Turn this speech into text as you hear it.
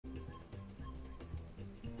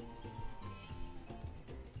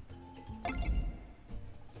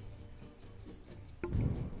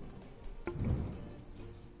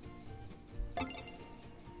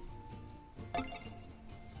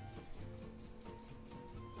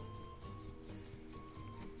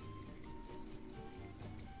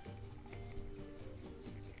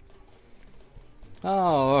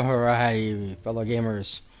Alright, fellow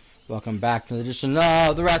gamers. Welcome back to the edition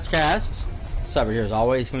of the Rats Cast. Cyber here as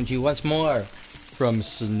always, coming to you once more from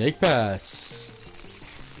Snake Pass.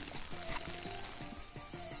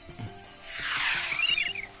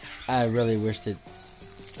 I really wished it.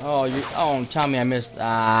 Oh, tell me I missed.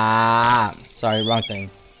 Sorry, wrong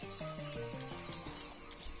thing.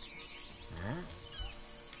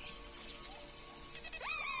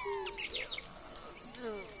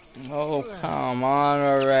 Oh, come on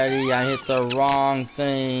already. I hit the wrong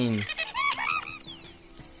thing.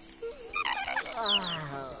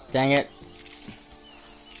 Dang it.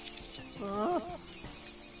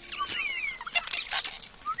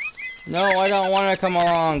 No, I don't want to come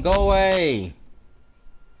along. Go away.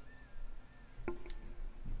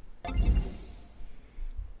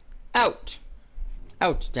 Out.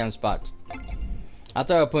 Out, damn spot. I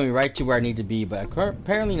thought it would put me right to where I need to be, but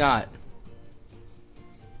apparently not.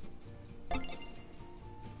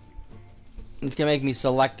 It's gonna make me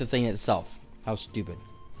select the thing itself. How stupid.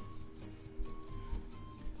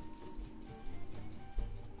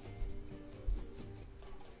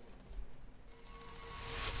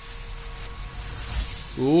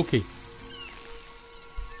 Okay.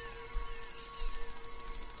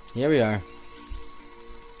 Here we are.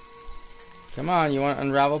 Come on, you want to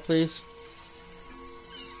unravel, please?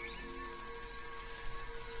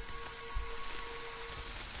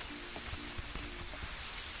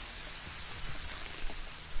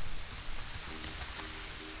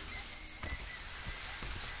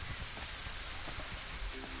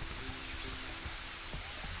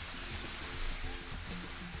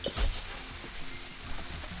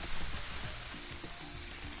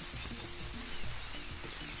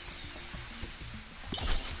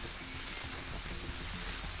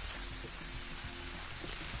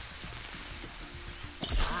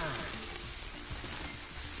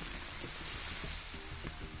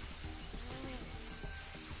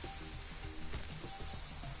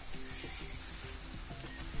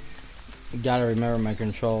 Gotta remember my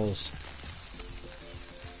controls.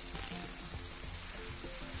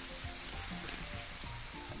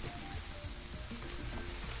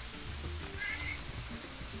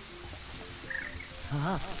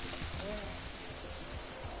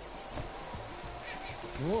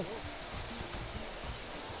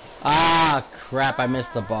 Ah, crap, I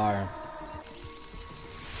missed the bar.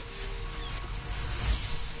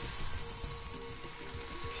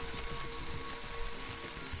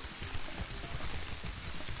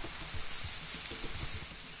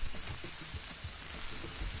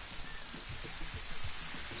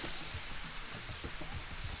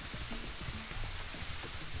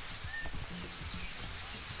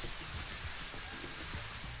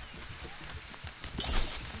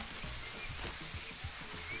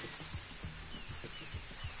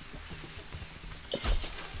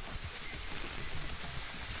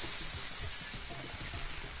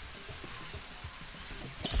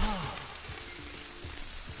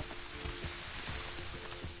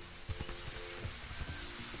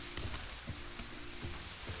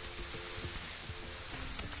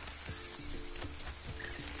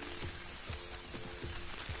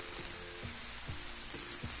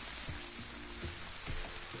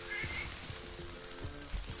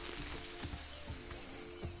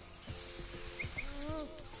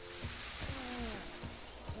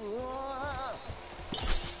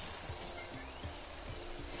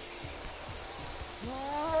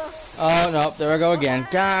 Oh, no, there I go again.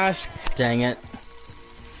 Gosh, dang it.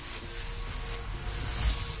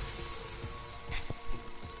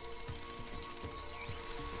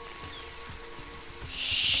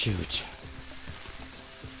 Shoot.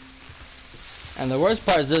 And the worst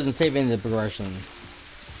part is it doesn't save any of the progression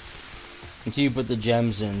until you put the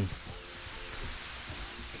gems in.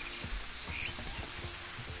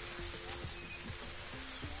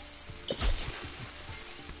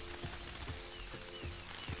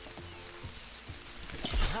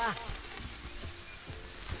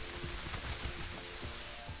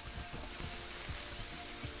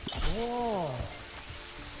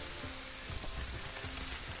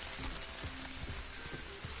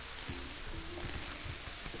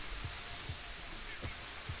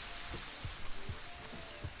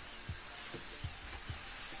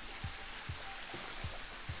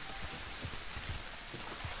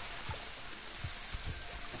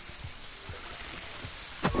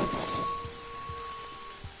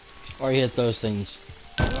 Or you hit those things.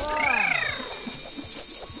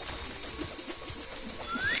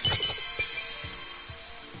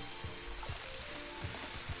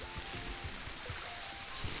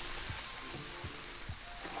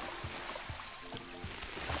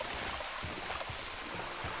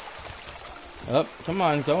 Oh, come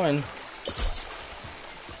on, go in.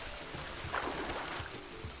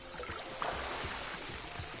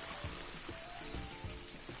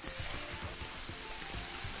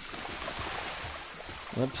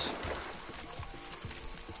 Whoops.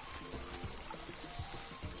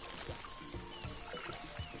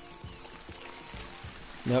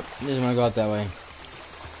 Nope, doesn't want to go out that way.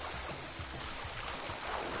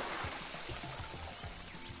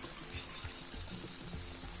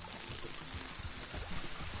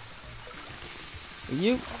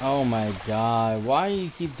 You, oh my god, why do you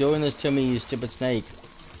keep doing this to me, you stupid snake?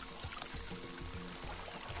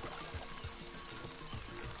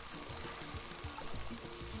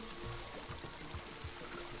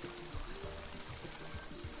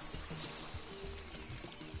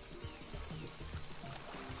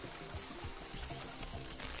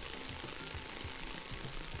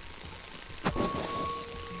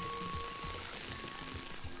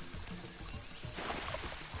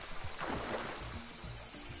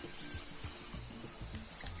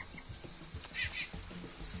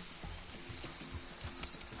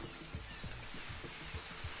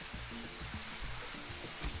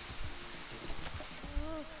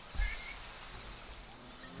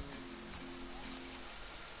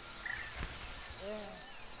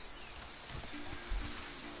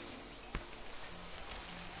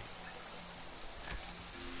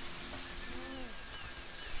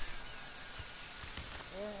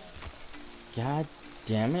 God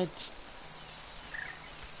damn it.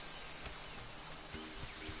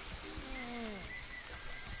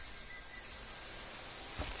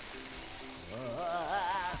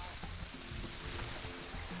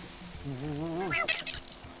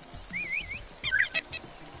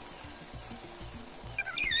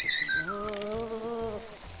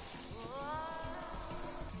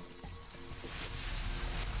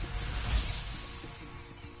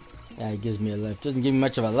 Yeah, it gives me a lift. Doesn't give me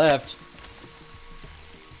much of a lift.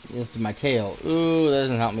 Just my tail. Ooh, that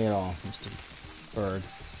doesn't help me at all. Just a bird.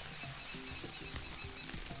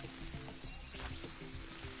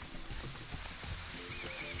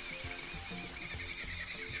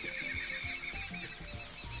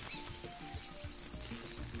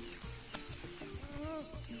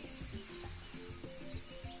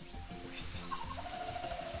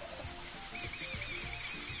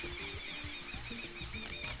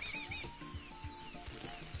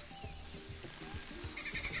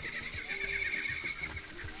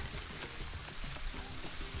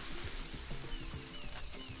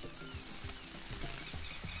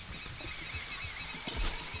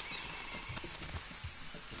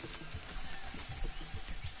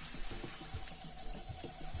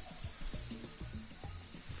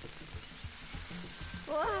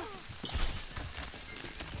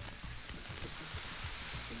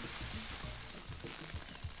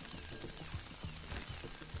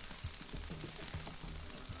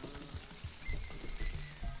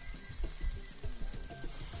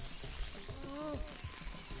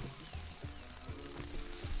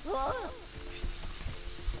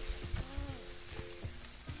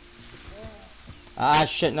 Ah,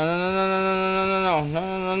 shit. No, no, no, no, no, no, no, no,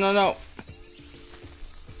 no, no, no, no, no.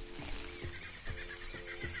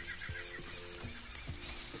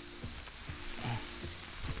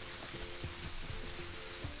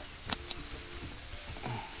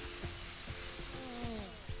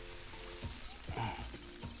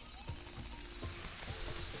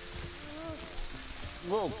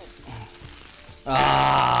 Whoa.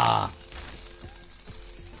 Ah.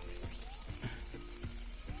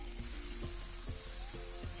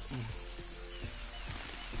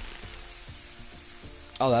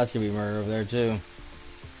 Oh, that's gonna be murder over there too.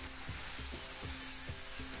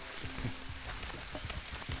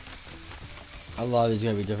 A lot of these are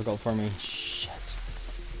gonna be difficult for me. Shit.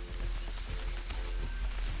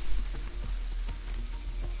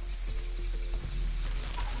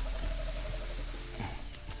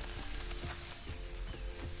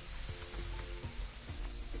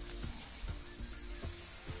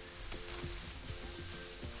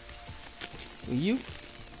 Will you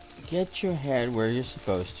get your head where you're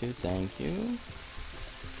supposed to? Thank you.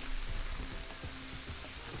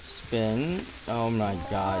 Spin. Oh my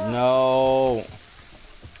god, no.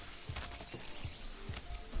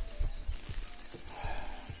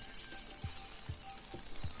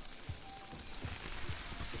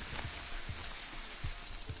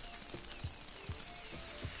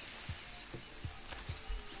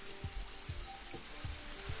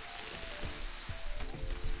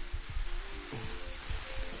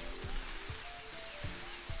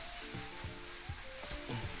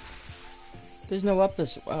 There's no up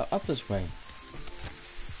this way.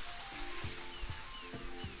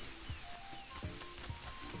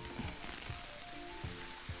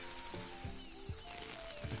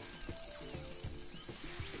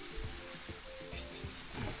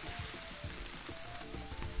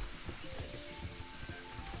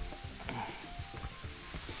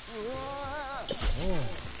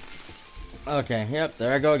 Okay, yep,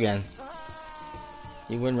 there I go again.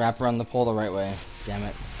 You wouldn't wrap around the pole the right way. Damn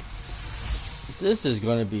it. This is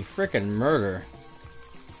going to be frickin' murder.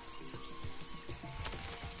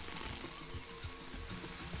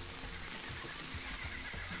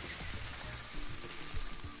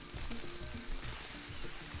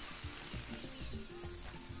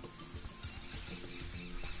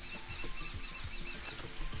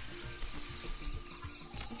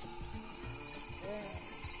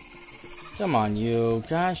 Come on, you.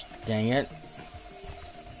 Gosh dang it.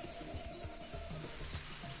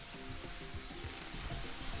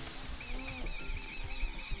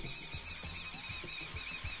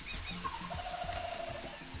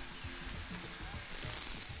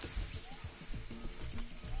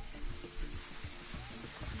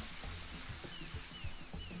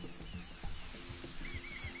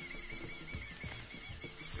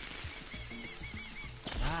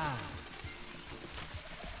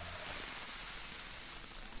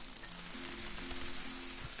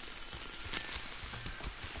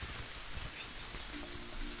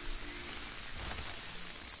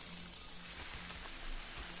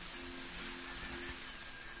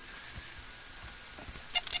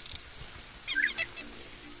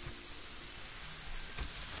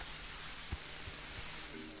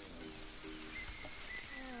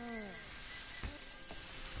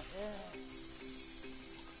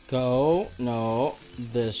 Go. No.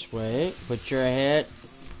 This way. Put your head.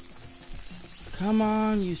 Come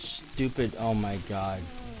on, you stupid. Oh my god.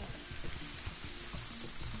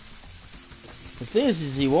 The thing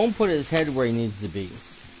is he won't put his head where he needs to be.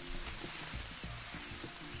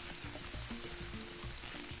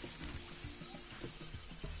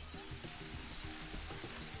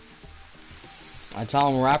 I tell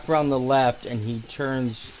him wrap around the left and he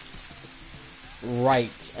turns right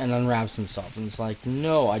and unwraps himself. And it's like,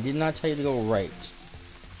 no, I did not tell you to go right.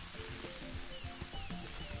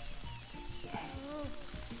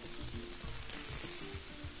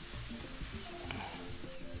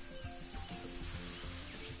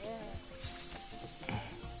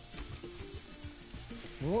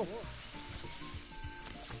 Whoa.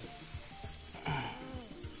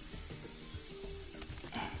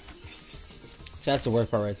 So that's the worst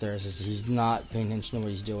part right there, is he's not paying attention to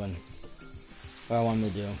what he's doing. What I want him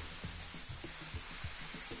to do.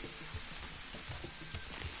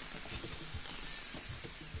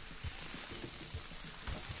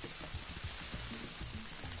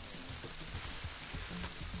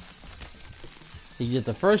 He did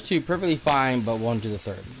the first two perfectly fine, but won't do the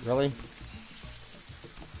third. Really?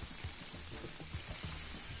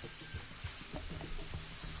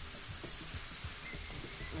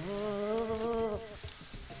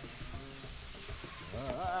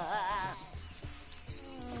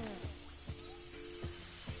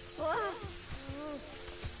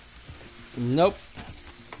 Nope.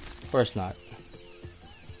 Of course not.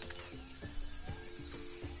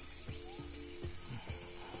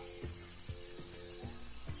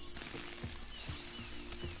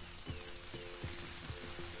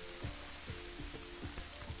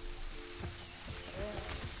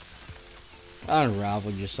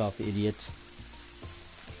 Unravel yourself, idiot.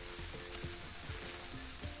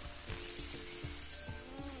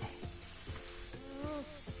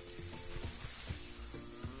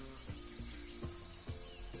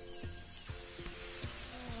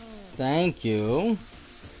 Thank you.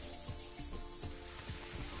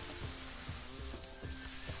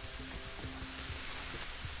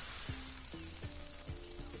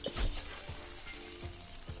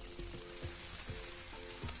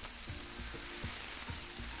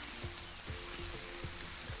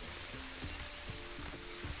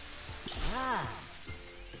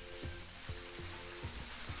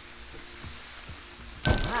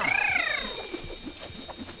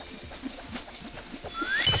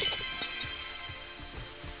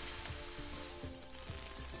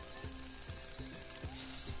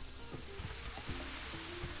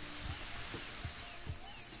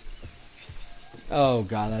 Oh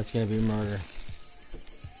god, that's gonna be murder.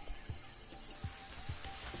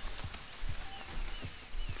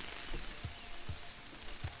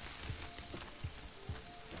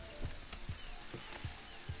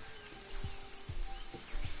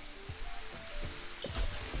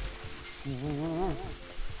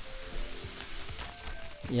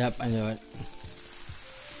 Yep, I knew it.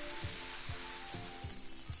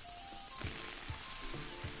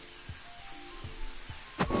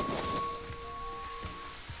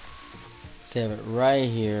 Save it right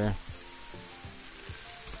here.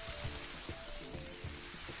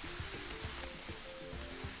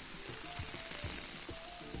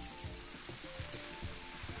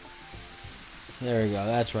 There we go.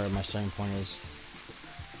 That's where my starting point is.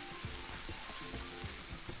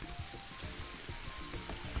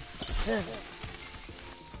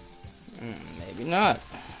 Maybe not.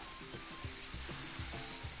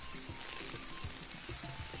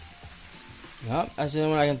 Nope, that's the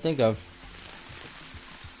only one I can think of.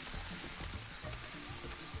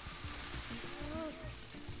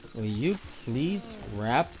 Will you please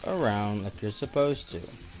wrap around like you're supposed to?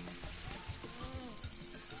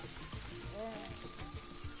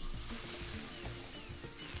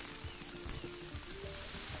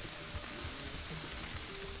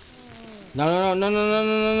 No, no, no, no, no, no,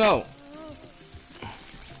 no, no, no.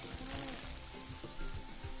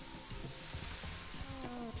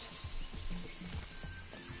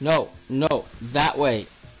 No, no, that way.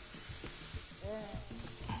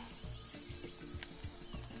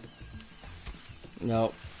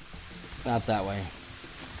 No, not that way.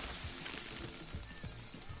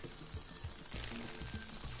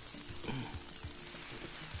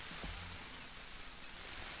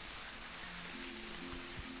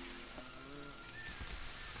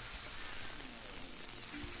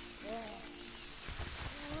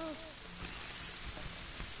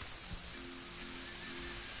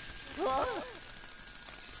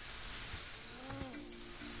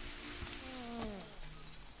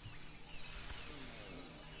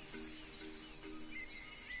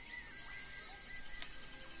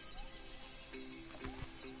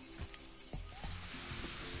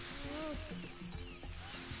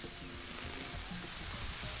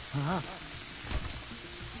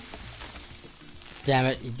 Damn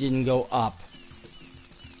it, it didn't go up.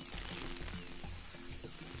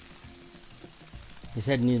 His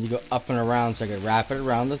head needed to go up and around so I could wrap it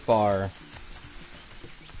around this bar.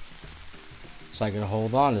 So I could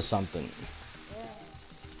hold on to something.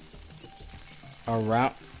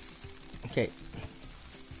 Around. Okay.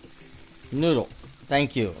 Noodle.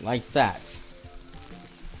 Thank you. Like that.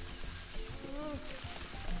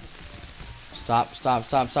 Stop, stop,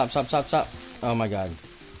 stop, stop, stop, stop, stop. Oh my god.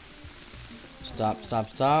 Stop, stop,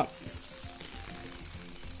 stop.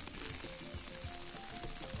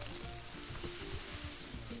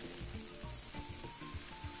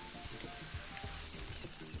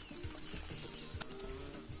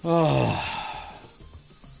 Oh.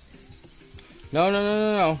 No, no, no,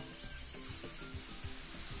 no, no.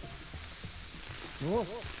 Whoa.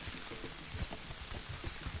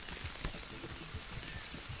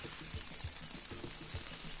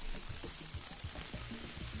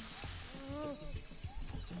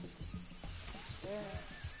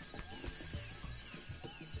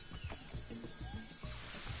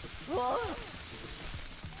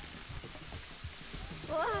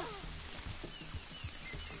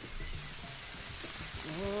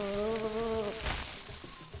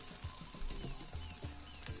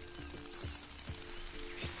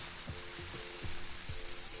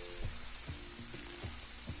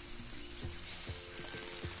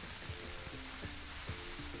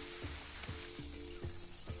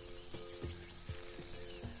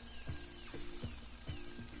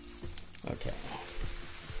 Okay.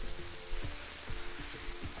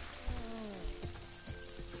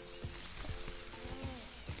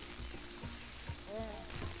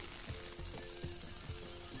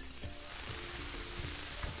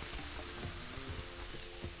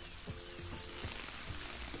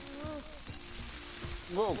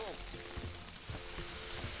 Whoa.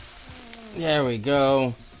 There we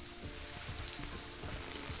go.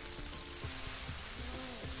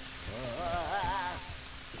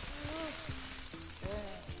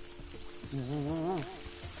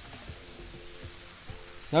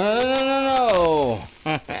 No, no, no, no, no,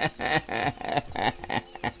 no.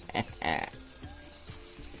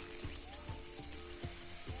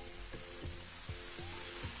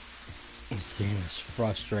 This game is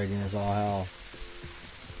frustrating as all hell.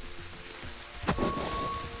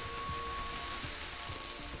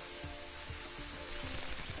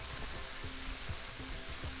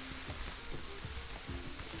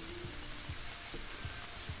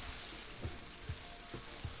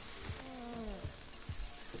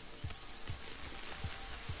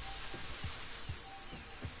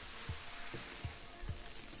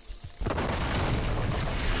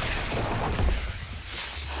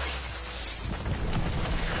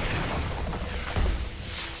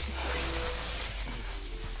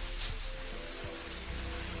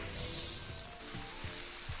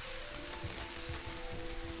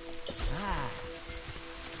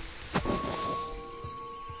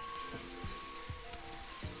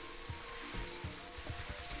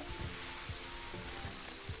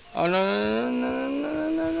 Oh no no no no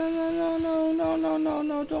no no no no no no no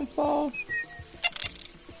no! Don't fall.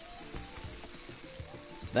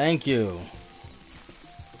 Thank you.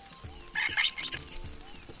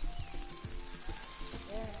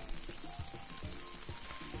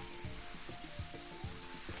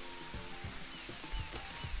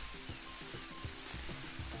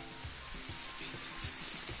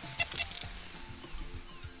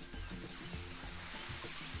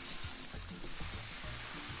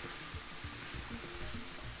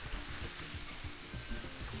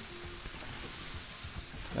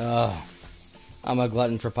 I'm a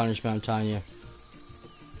glutton for punishment, I'm telling you.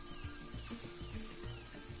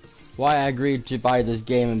 Why I agreed to buy this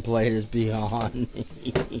game and play it is beyond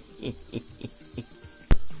me.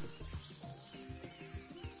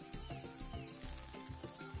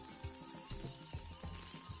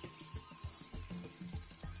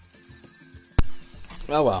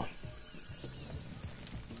 Oh well.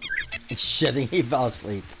 Shit, I think he fell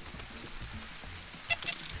asleep.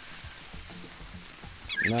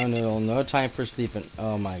 No time for sleeping.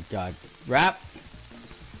 Oh my god. Wrap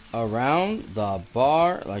around the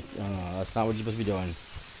bar. Like, oh no, that's not what you're supposed to be doing.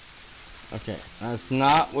 Okay, that's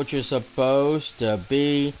not what you're supposed to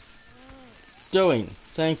be doing.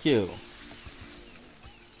 Thank you.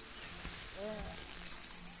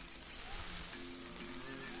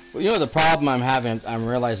 Well, you know the problem I'm having? I'm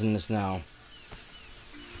realizing this now.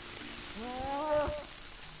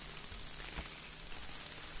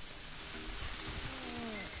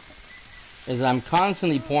 Is that I'm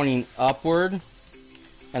constantly pointing upward,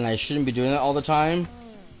 and I shouldn't be doing that all the time.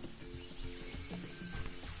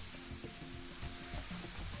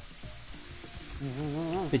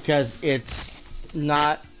 Because it's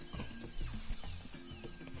not...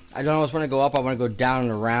 I don't always want to go up, I want to go down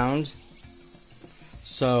and around.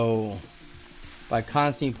 So, by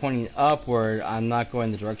constantly pointing upward, I'm not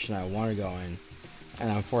going the direction I want to go in.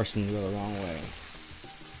 And I'm forcing to go the wrong way.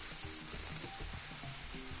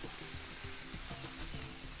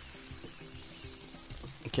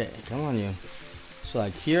 Okay, come on you. So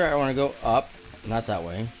like here I want to go up. Not that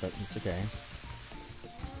way, but it's okay.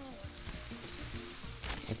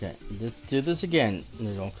 Okay, let's do this again.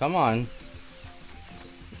 Noodle, come on.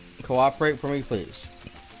 Cooperate for me, please.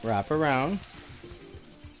 Wrap around.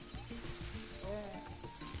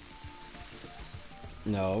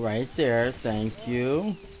 No, right there. Thank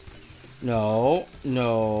you. No,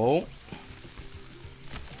 no.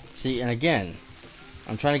 See, and again,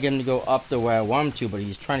 I'm trying to get him to go up the way I want him to, but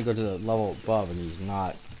he's trying to go to the level above, and he's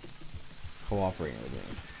not cooperating with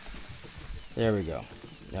me. There we go.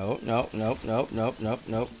 Nope, nope, nope, nope, nope, nope,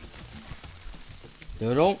 nope.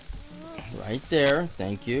 Doodle. Right there.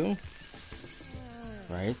 Thank you.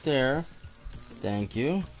 Right there. Thank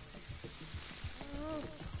you.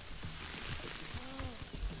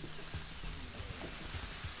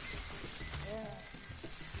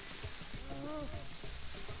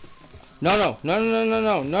 No, no, no, no, no,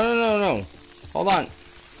 no, no, no, no, no. Hold on.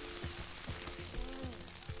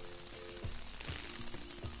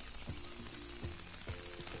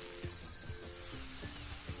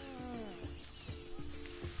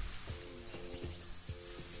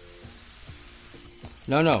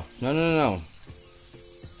 No, no, no, no, no.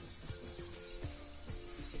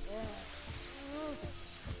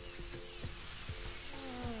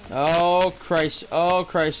 Oh, Christ. Oh,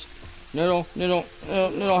 Christ. Noodle, noodle,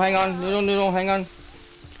 noodle, noodle, hang on. Noodle, noodle, hang on.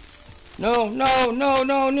 No, no, no,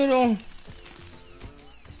 no, noodle.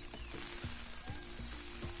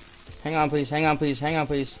 Hang on, please. Hang on, please. Hang on,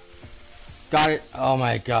 please. Got it. Oh,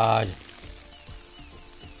 my God.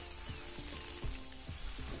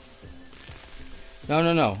 No,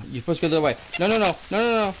 no, no. You're supposed to go the other way. No, no, no. No,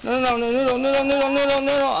 no, no. No, no, no. Noodle, noodle, noodle, noodle,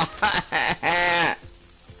 noodle.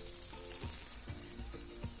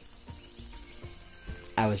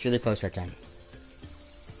 I was really close that time.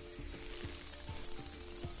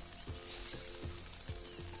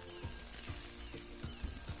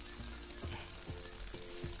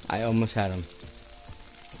 I almost had him.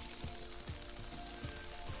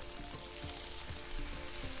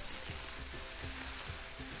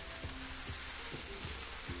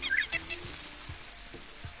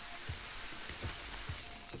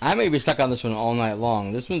 I may be stuck on this one all night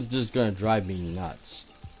long. This one's just gonna drive me nuts.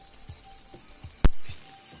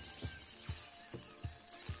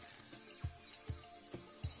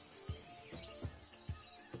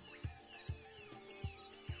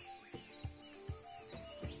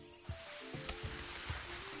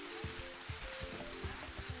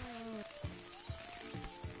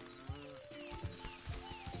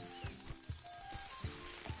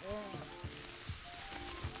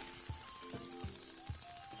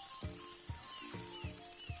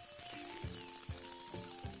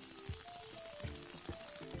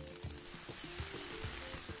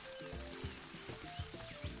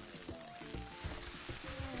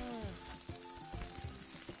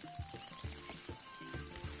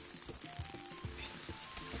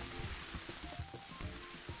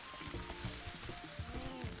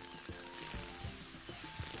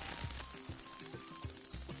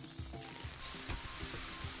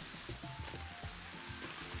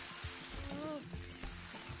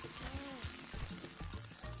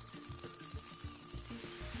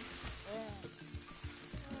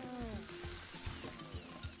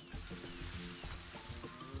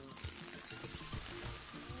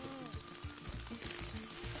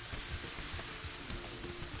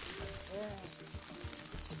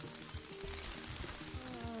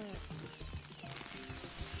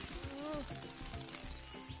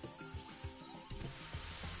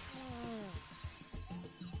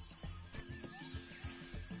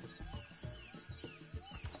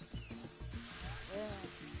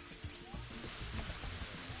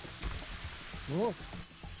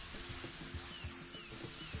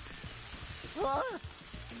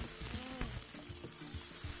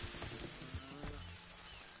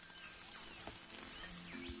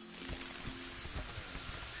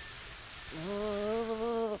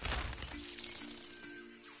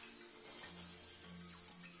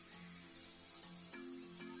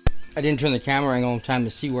 I didn't turn the camera angle in time to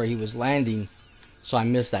see where he was landing, so I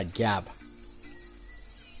missed that gap.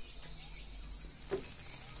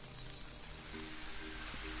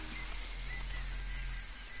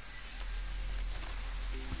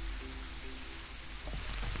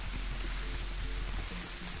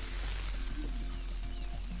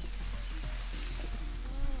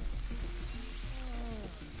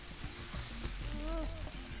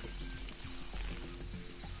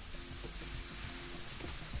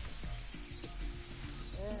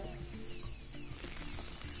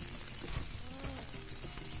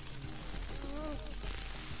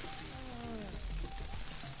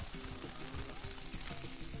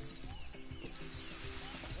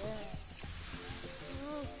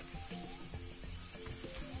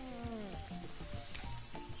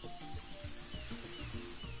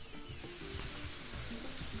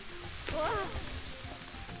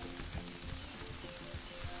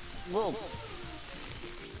 Whoa.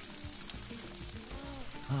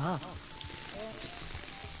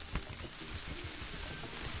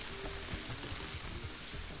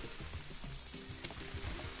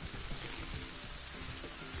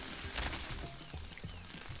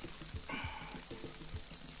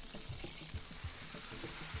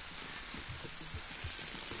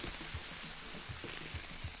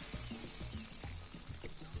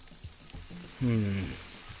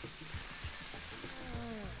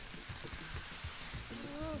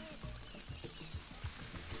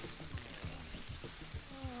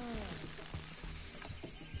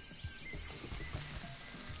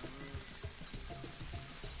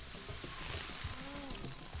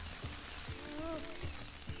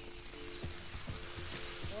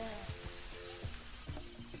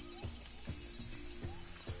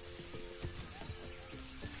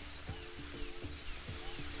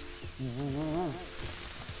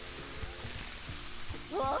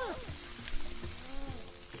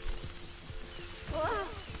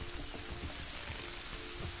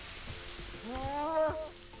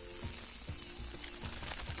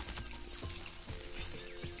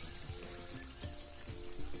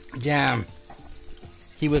 Damn.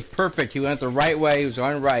 He was perfect. He went the right way. He was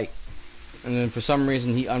going right. And then for some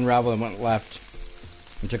reason he unraveled and went left.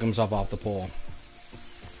 And took himself off the pole.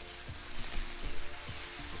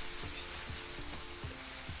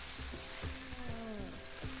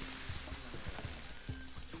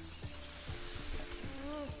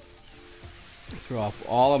 Threw off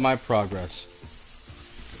all of my progress.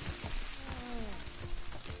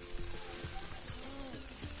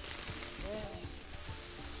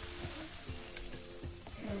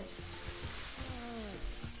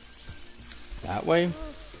 That way?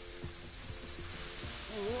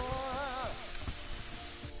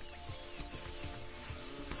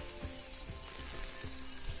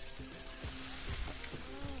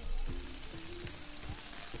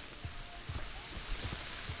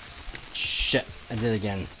 Shit, I did it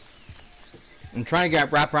again. I'm trying to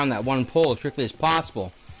wrap around that one pole as quickly as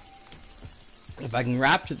possible. If I can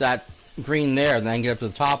wrap to that green there, then I can get up to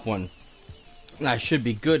the top one. And I should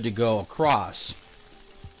be good to go across.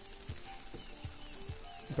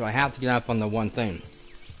 But I have to get up on the one thing.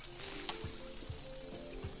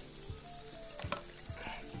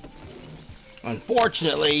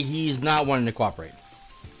 Unfortunately, he's not wanting to cooperate.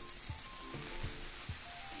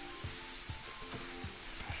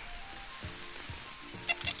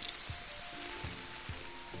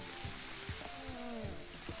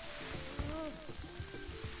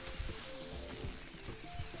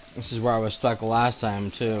 This is where I was stuck last time,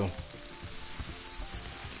 too.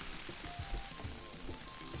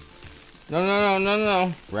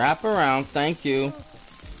 No. Wrap around. Thank you.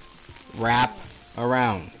 Wrap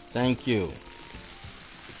around. Thank you.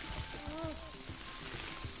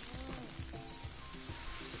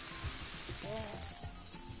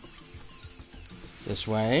 This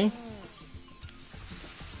way.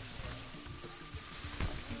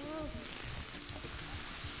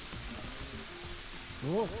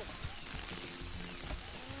 Whoa.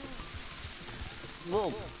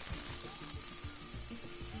 Whoa.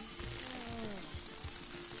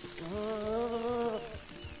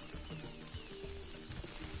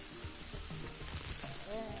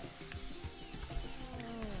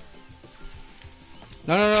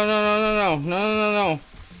 No.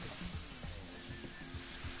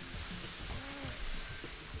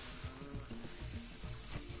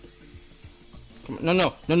 no,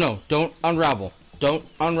 no, no, no. Don't unravel. Don't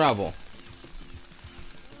unravel.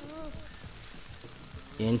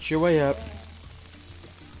 Inch your way up.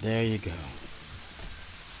 There you go.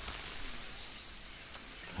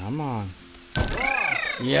 Come on.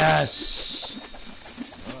 Yes!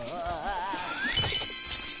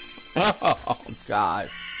 Oh, God.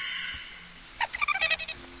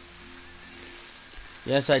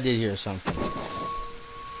 Yes, I did hear something.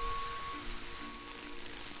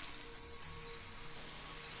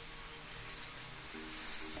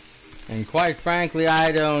 And quite frankly,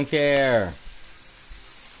 I don't care.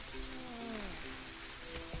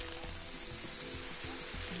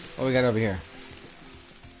 What we got over here?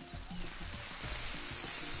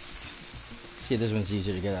 See, this one's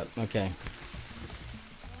easier to get up. Okay.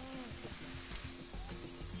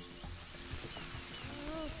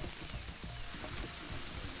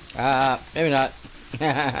 Maybe not.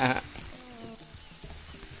 Yeah,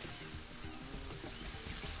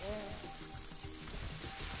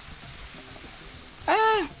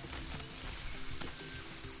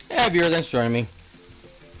 viewer, thanks for joining me.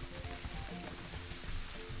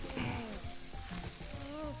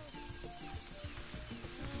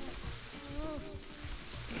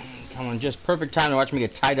 Come on, just perfect time to watch me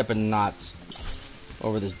get tied up in knots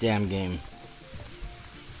over this damn game.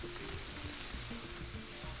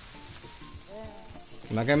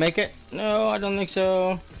 Am I gonna make it? No, I don't think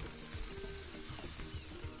so.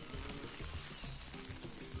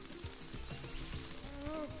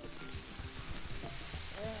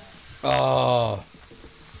 Oh.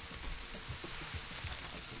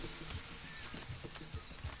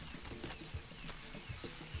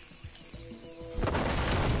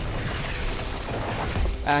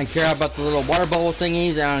 I don't care about the little water bubble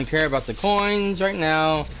thingies. I don't care about the coins right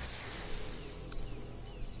now.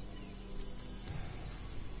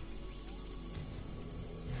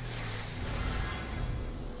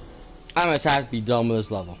 I must have to be done with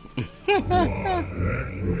this level.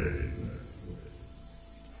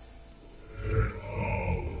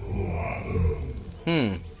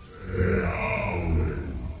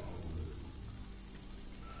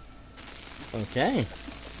 Okay.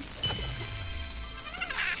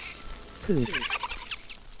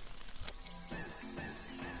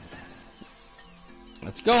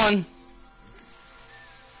 Let's go on.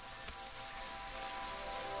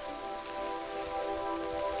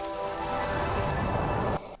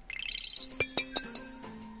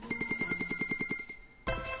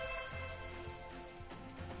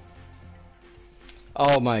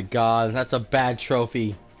 Oh my god, that's a bad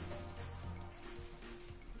trophy.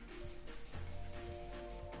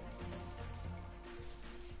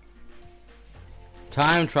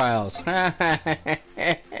 Time trials. No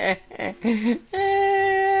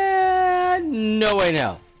way,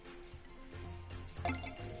 no.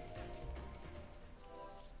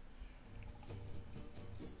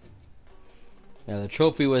 Yeah, the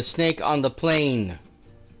trophy was Snake on the Plane.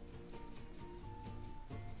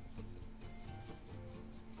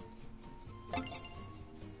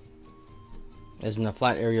 As in a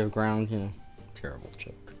flat area of ground, you know. Terrible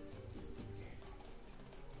joke.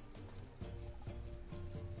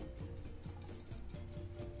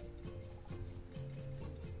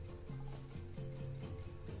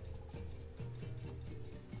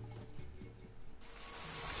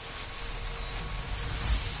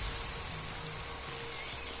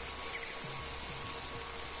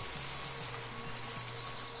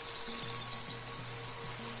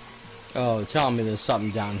 Oh, tell me there's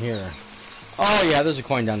something down here. Oh yeah, there's a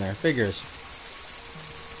coin down there. Figures.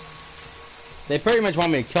 They pretty much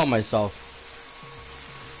want me to kill myself.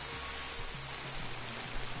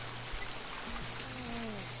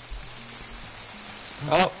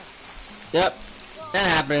 Oh. Yep. That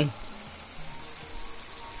happened.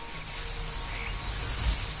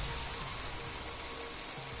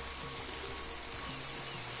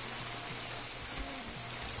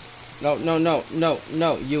 No, no, no, no,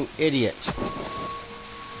 no, you idiot.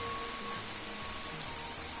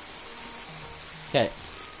 Okay.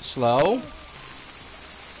 Slow.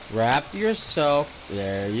 Wrap yourself.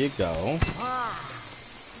 There you go.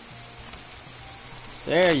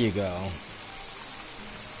 There you go.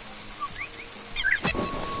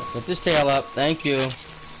 Lift his tail up. Thank you.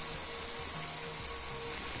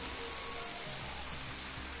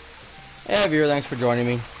 Hey, viewer, thanks for joining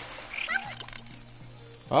me.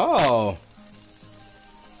 Oh.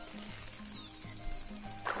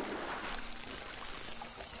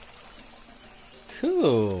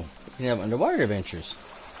 Cool. You can have underwater adventures.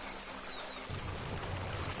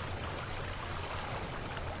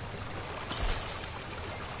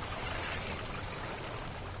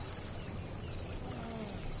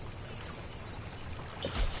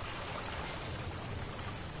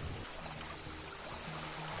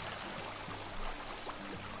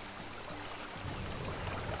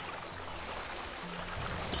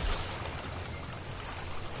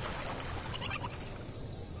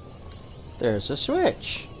 There's a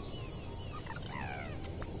switch.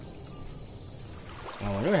 I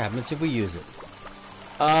wonder what happens if we use it.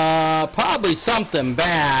 Probably something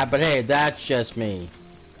bad, but hey, that's just me.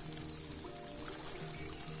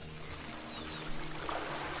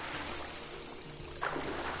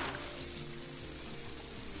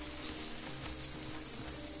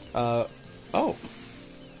 Oh.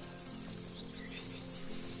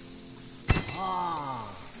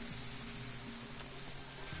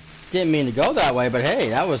 Didn't mean to go that way, but hey,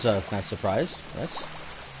 that was a nice surprise. Yes.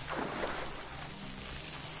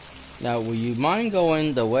 Now, will you mind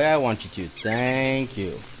going the way I want you to? Thank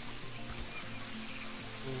you.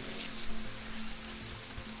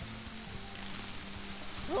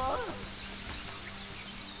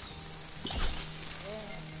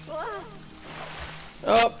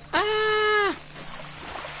 Oh, ah!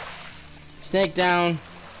 Snake down.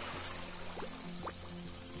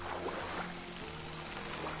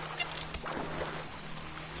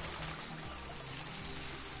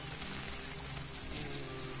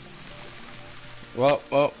 Whoa,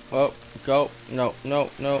 whoa, whoa, go. No,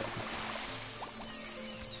 no, no.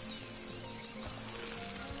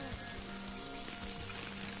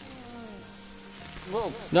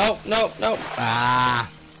 Whoa. No, no, no.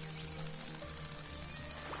 Ah.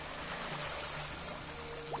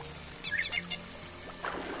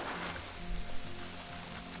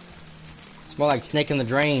 It's more like snake in the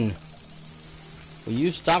drain. Will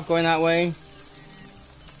you stop going that way?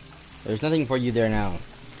 There's nothing for you there now.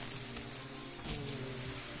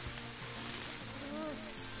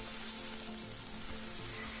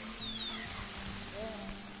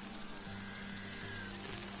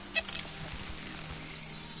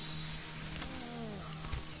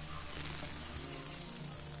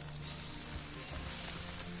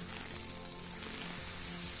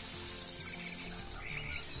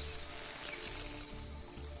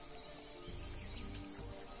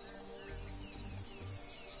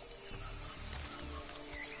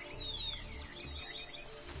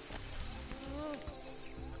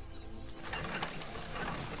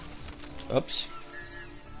 Oops.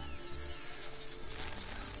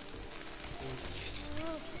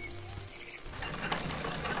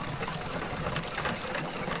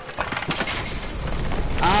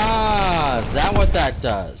 Ah, is that what that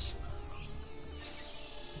does?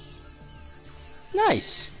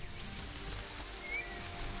 Nice.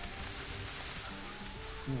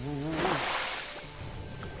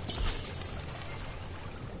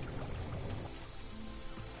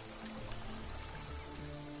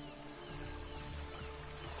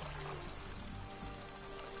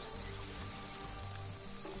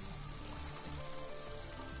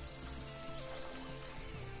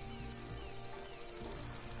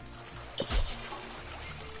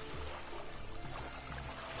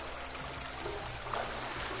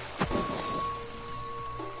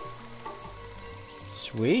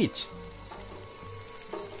 Sweet.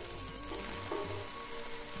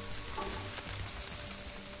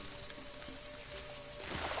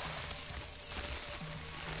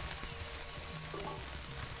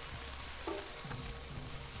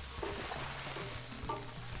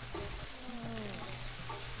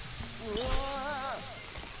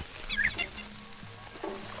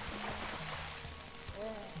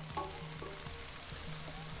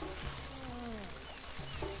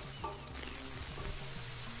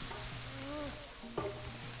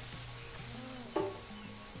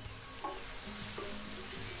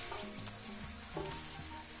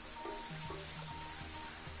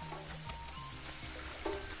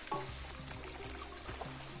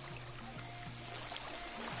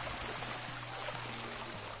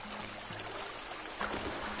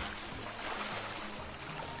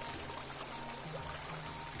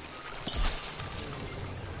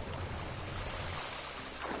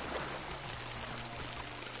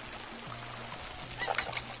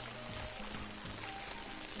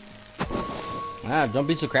 Ah, don't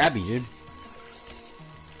be so crabby, dude.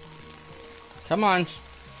 Come on.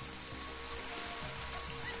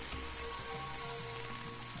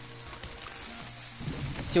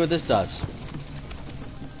 Let's see what this does.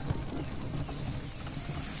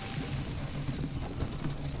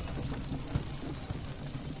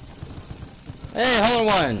 Hey, hole in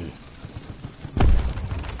one.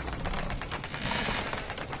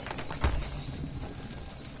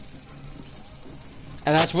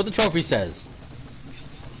 And that's what the trophy says.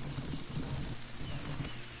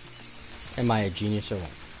 Am I a genius or what?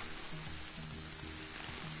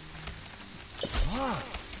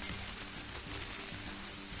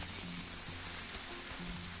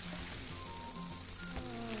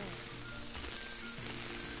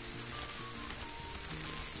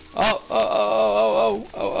 Oh, oh, oh, oh, oh,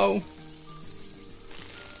 oh, oh, oh.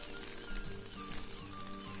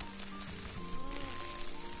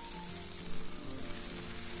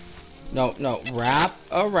 No, no, wrap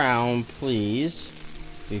around, please,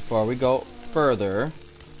 before we go further.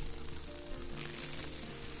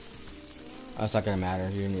 That's not gonna matter.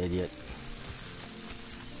 You're an idiot.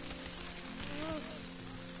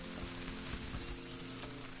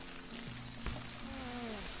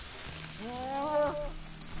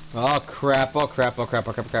 Oh crap! Oh crap! Oh crap!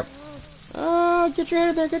 Oh crap! Oh crap! Oh, get your head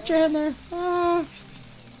in there! Get your head in there! Oh.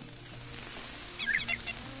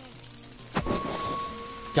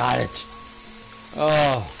 Got it.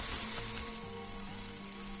 Oh.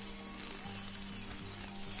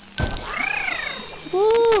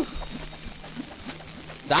 Woo.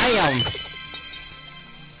 Damn.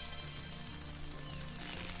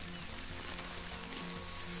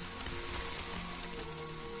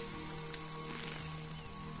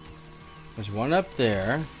 There's one up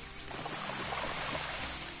there.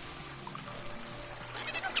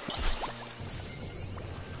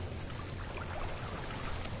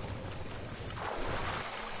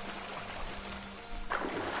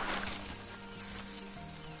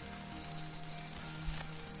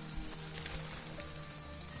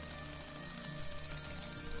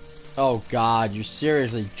 Oh God, you're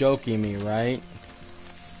seriously joking me, right?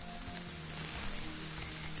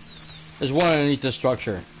 There's one underneath the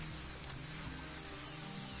structure.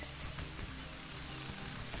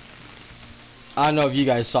 I don't know if you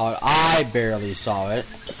guys saw it. I barely saw it.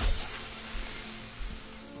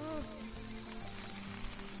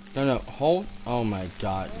 No, no, hold. Oh my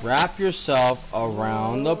God. Wrap yourself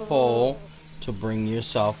around the pole to bring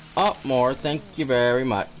yourself up more. Thank you very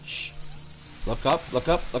much. Look up, look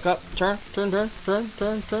up, look up. Turn, turn, turn, turn,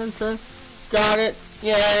 turn, turn, turn. Got it.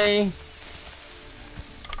 Yay.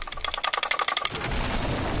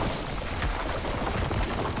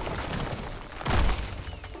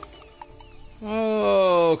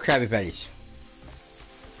 Oh, Krabby Patties.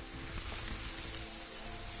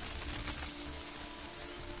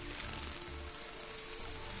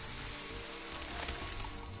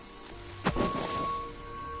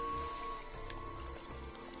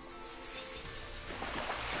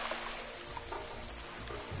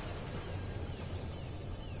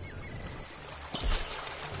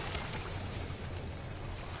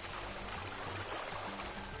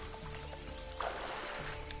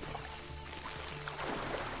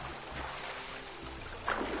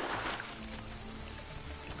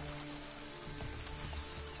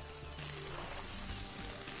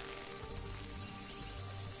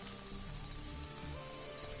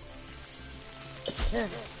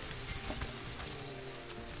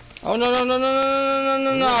 Oh no no no no no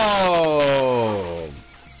no no no!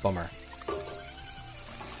 Bummer.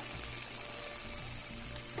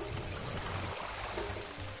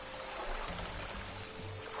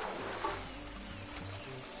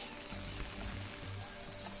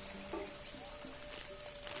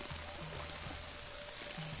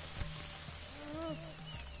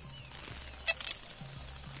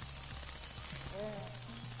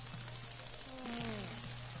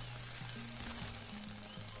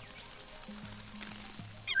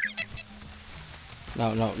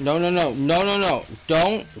 No, no, no, no, no, no, no, no.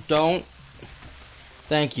 Don't.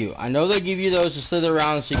 Thank you. I know they give you those to slither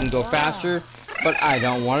around so you can go faster, but I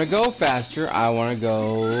don't want to go faster. I want to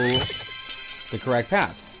go the correct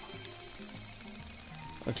path.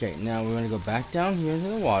 Okay, now we're going to go back down here into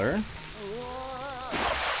the water.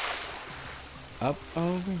 Up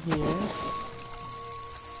over here.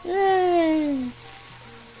 Yay!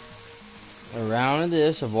 Around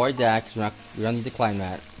this, avoid that, because we don't need to climb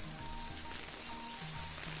that.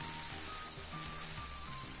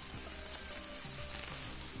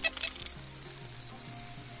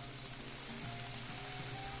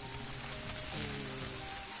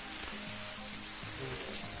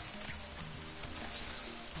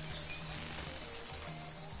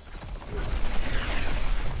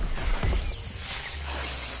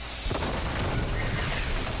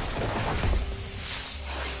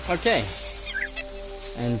 Okay,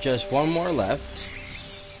 and just one more left,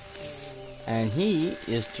 and he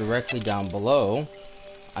is directly down below.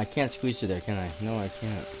 I can't squeeze through there, can I? No, I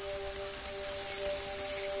can't.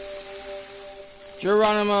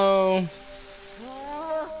 Geronimo!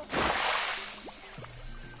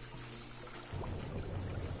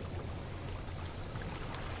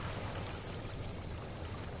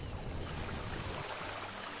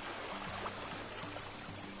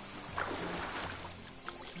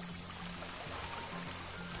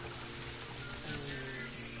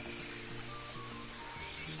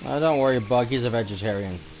 Oh, don't worry, Bug. He's a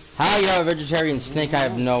vegetarian. How you have a vegetarian snake, I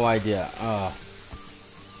have no idea.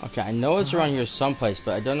 Okay, I know it's around here someplace,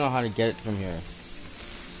 but I don't know how to get it from here.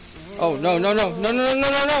 Oh, no, no, no, no, no, no, no,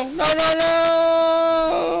 no, no, no, no,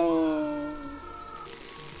 no!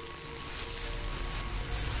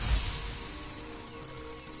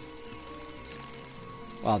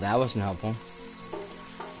 Well, that wasn't helpful.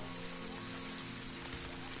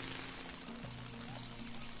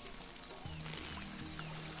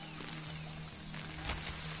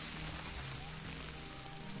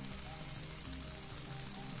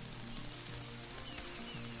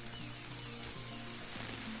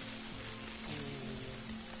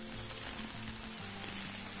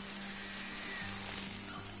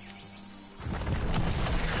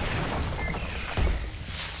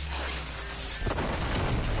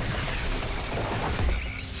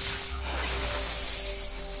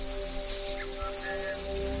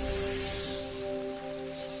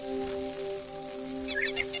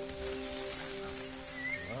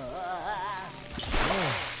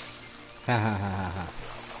 Ha ha ha ha ha.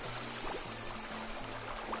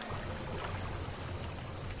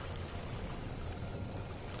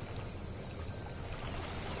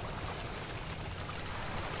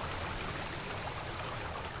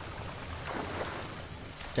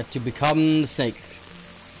 Got to become the snake.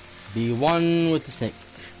 Be one with the snake.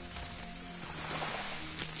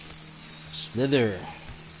 Slither.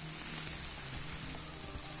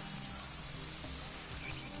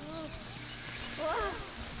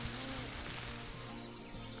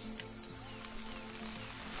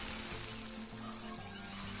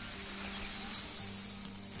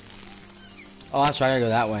 Oh, that's right, I gotta go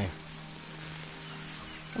that way.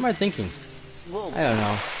 What am I thinking? Whoa. I don't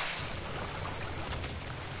know.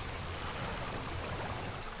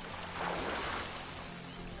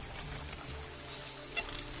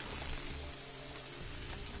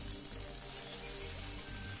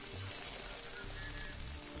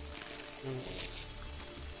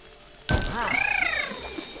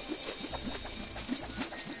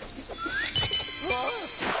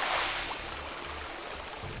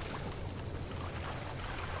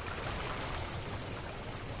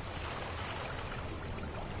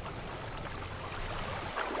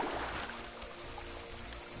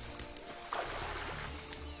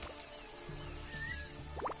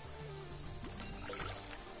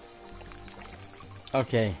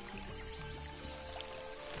 Okay.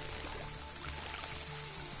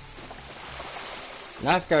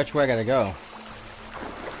 Now I forgot which way I gotta go.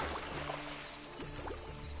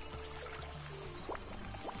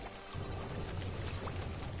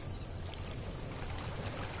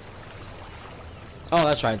 Oh,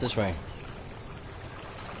 that's right, this way.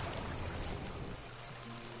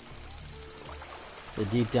 The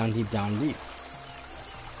deep down, deep down, deep.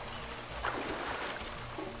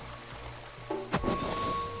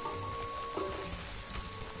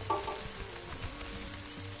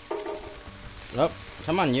 Oh,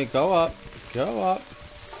 come on, you go up. Go up.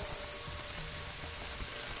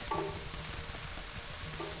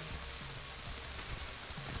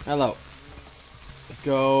 Hello.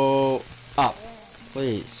 Go up,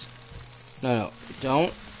 please. No,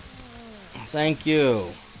 don't. Thank you.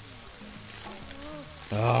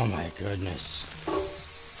 Oh my goodness.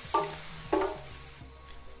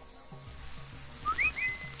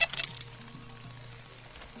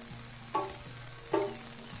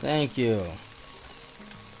 Thank you.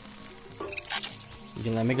 You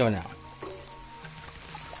can let me go now.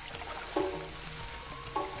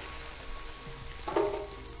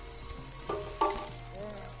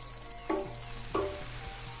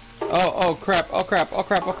 Oh crap, oh crap, oh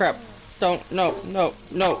crap, oh crap. Don't, no.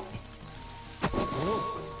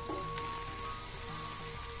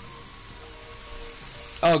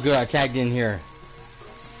 Oh good, I tagged in here.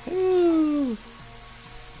 Ooh.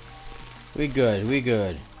 We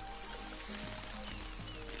good.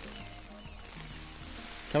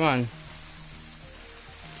 Come on.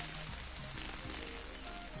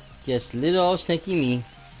 Just little snaky me.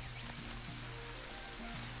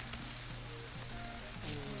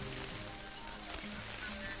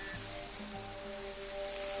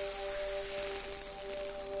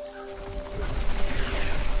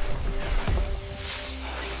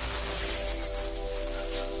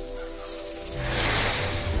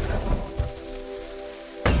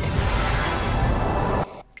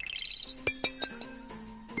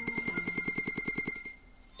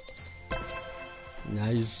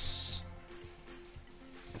 Nice.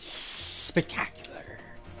 Spectacular.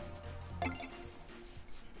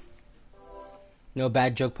 No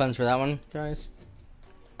bad joke puns for that one, guys?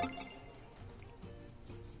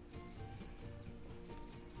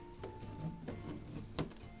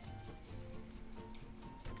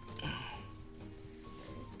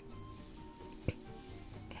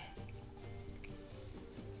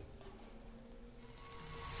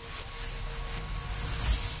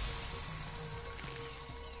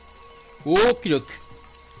 Okie doke.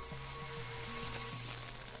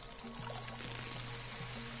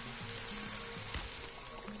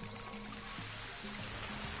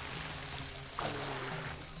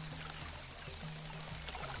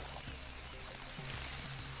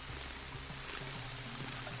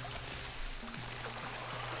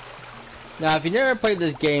 Now, if you never played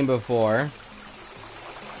this game before,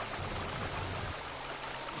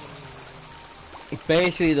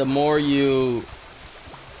 basically the more you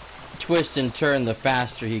twist and turn, the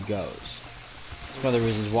faster he goes. It's one of the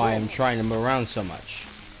reasons why I'm trying to move around so much.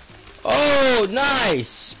 Oh, nice!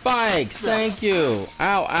 Spikes, thank you!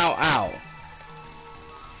 Ow, ow, ow.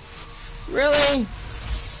 Really?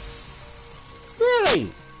 Really?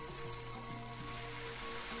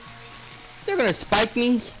 They're gonna spike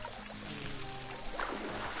me?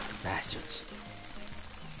 Bastards.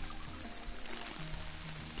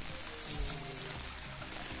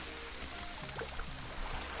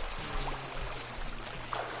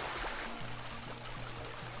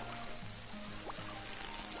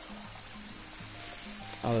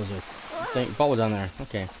 Oh, there's a thing, bubble down there.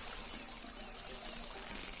 Okay.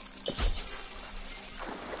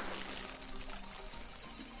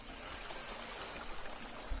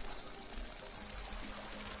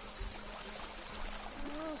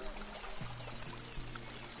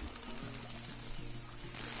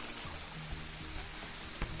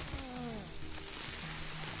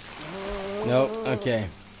 Nope. Okay.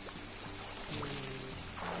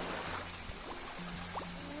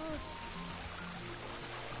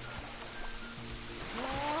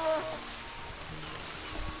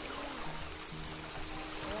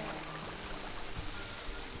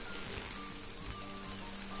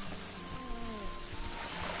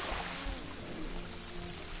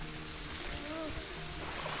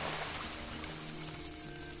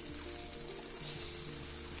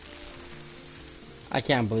 I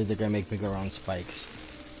can't believe they're gonna make me go around spikes.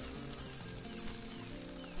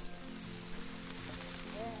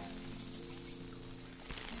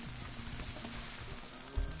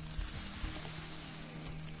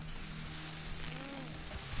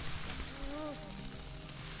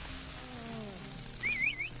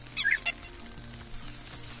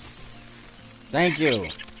 Thank you.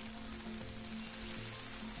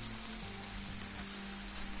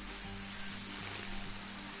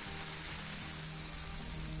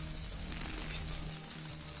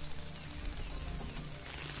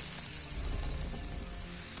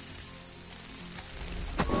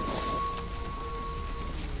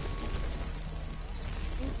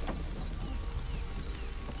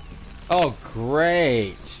 Oh,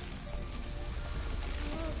 great.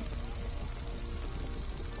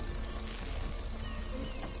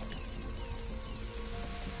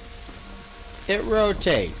 It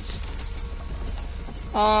rotates.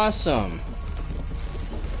 Awesome.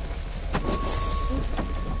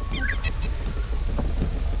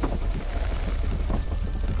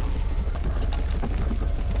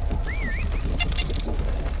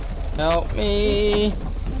 Help me.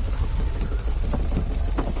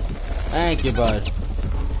 Thank you, bud.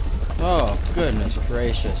 Oh, goodness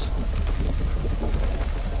gracious.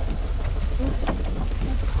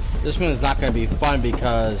 This one's not going to be fun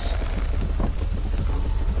because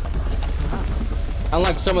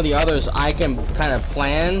unlike some of the others, I can kind of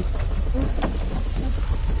plan.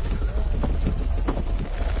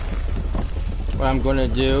 What I'm going to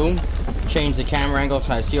do, change the camera angle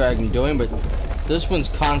so I see what I'm doing, but this one's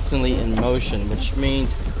constantly in motion, which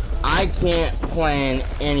means I can't plan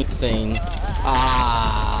anything.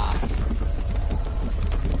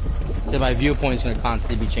 That my viewpoint's going to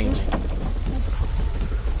constantly be changing.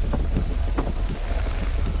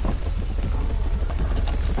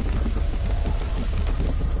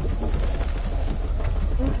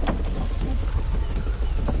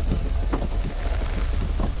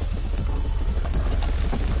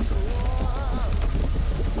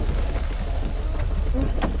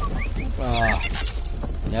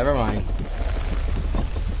 Never mind.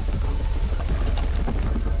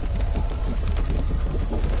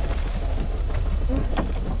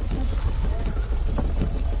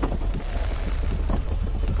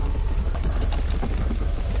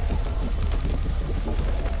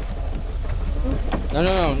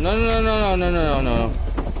 No.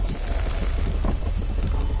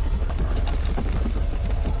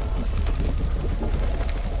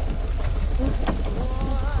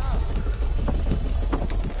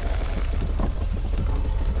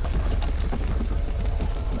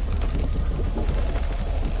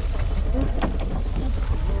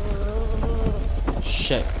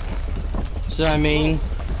 Shit. So I mean,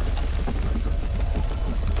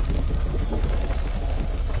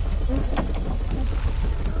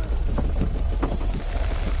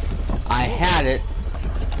 I had it.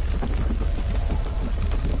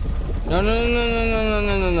 No.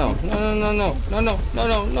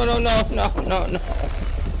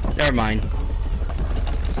 Never mind.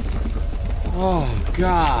 Oh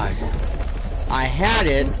God. I had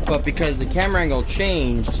it, but because the camera angle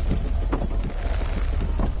changed,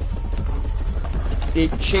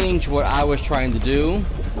 it changed what I was trying to do,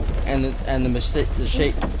 and the mistake, the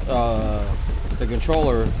shape, the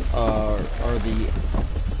controller, or the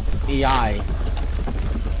AI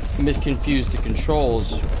misconfused the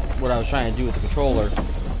controls, what I was trying to do with the controller,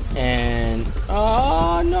 and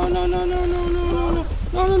oh no no no no no no no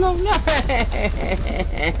no no no no no.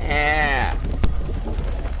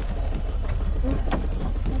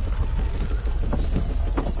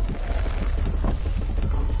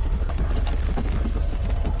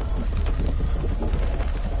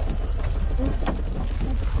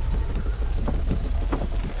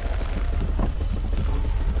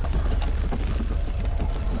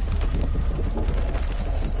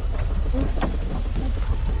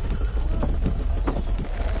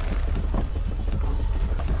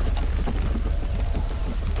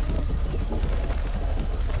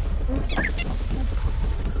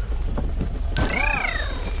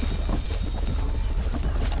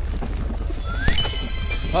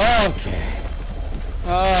 Okay.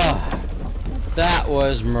 Oh, that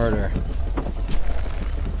was murder.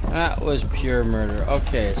 That was pure murder.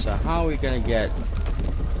 Okay, so how are we gonna get...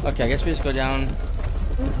 Okay, I guess we just go down.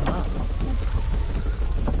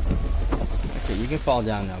 Okay, you can fall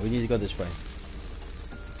down now. We need to go this way.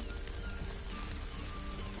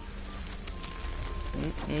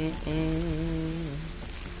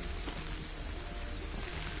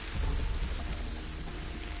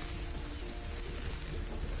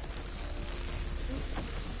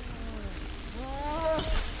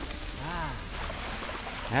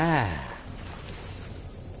 Ah.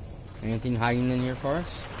 Anything hiding in here for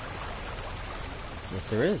us? Yes,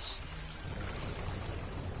 there is.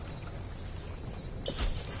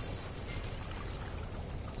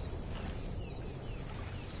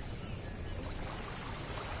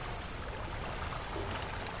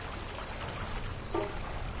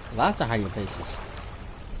 Lots of hiding places.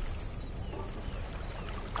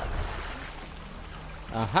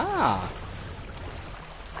 Aha!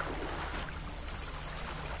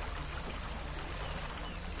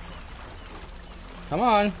 Come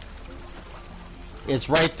on. It's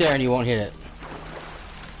right there and you won't hit it.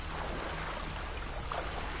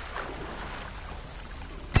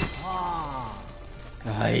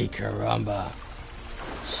 Ay, caramba.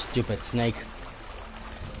 Stupid snake.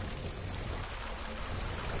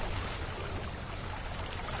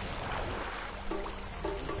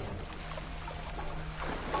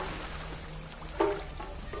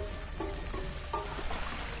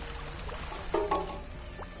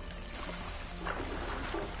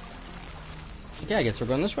 Okay, I guess we're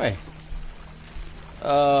going this way.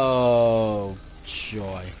 Oh,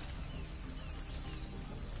 joy.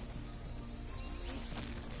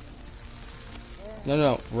 No,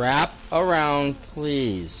 no, wrap around,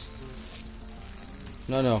 please.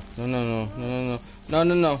 No, no, no, no, no, no, no, no,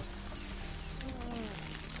 no, no.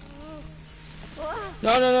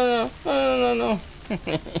 No, no, no, no, no, no, no, no.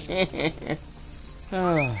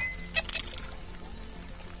 Oh.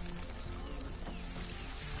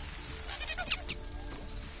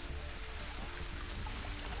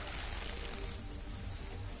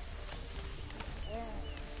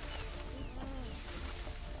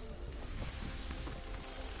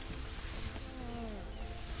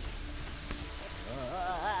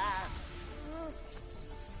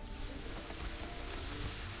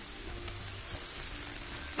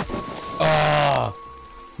 Oh,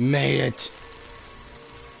 made it.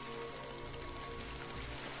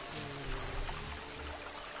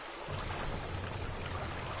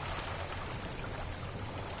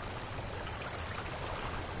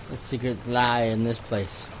 The secret lie in this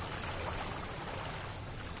place.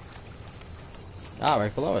 Ah,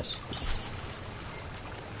 right below us.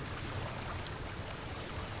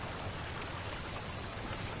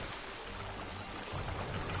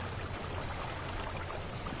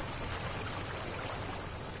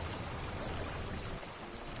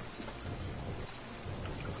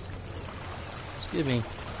 Excuse me.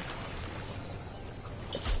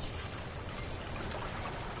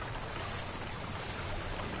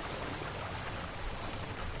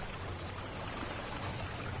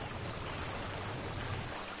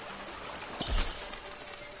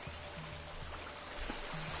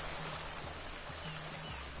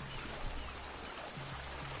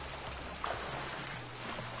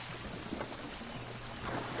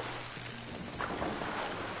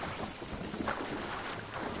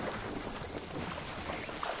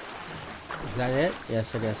 Is that it?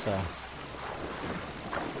 Yes, I guess so.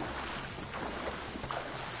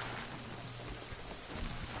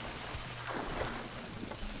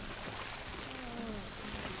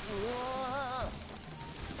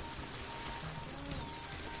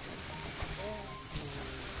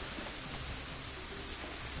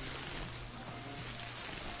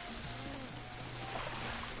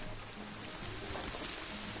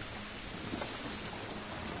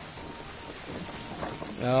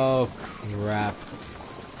 Oh crap.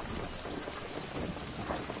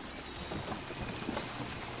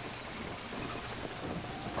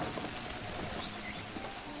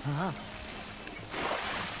 Huh?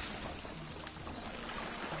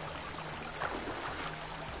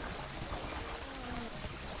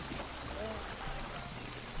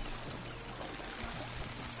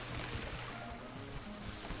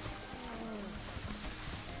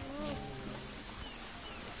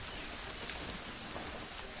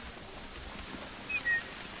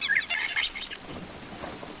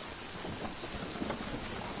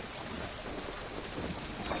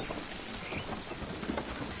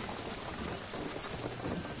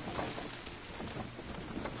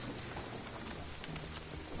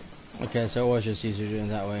 Okay, so it was just easier doing it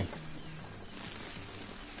that way.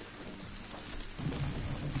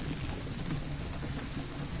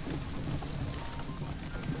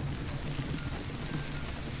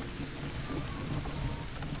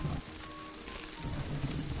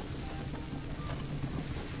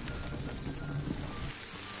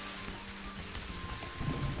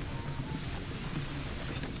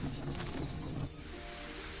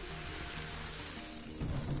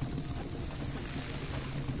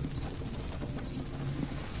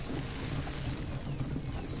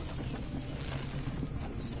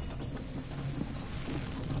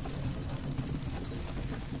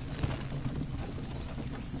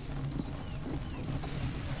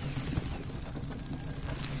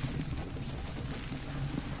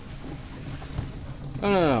 No,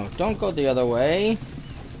 no, no. Don't go the other way.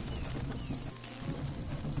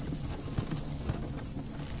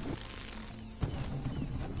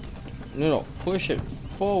 No, no. Push it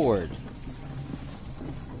forward.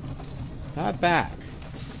 Not back.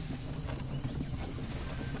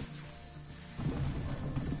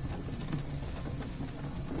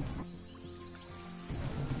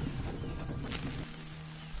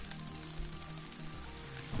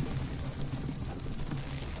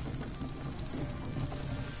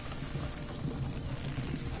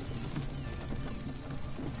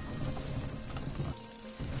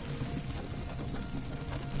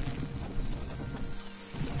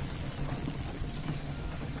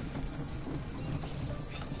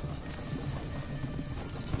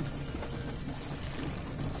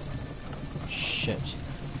 Shit.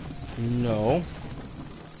 No.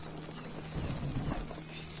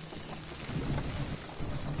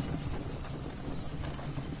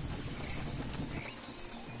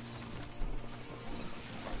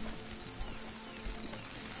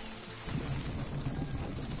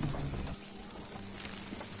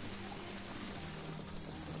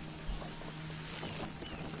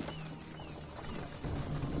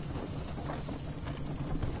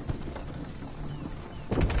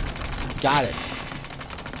 Got it.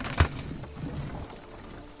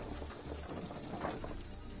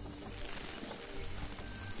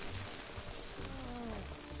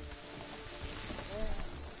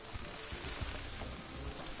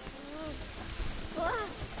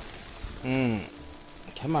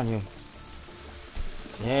 Come on, you.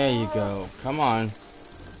 There you go. Come on.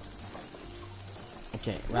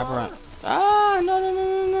 Okay, wrap around. Ah, no, no, no,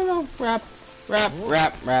 no, no, no. Wrap, wrap,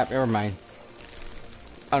 wrap, wrap. Never mind.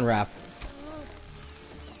 Unwrap.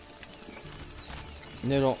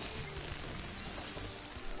 Noodle.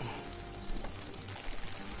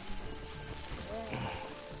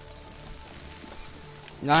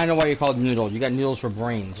 Now I know why you call it noodle. You got noodles for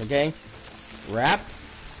brains, okay? Wrap.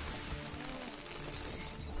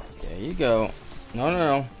 There you go. No, no,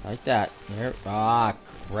 no. Like that. Here. Ah,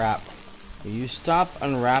 crap. You stop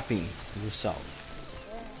unwrapping yourself.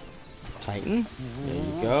 Tighten. There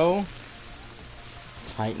you go.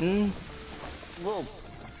 Tighten. Whoa.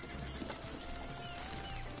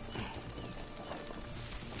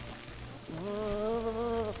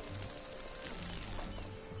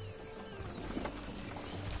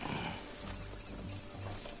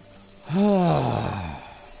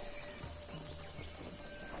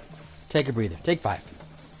 Take a breather. Take 5.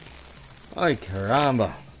 Ay,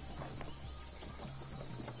 caramba.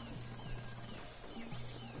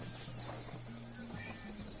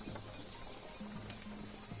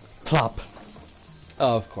 Plop.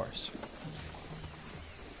 Of course.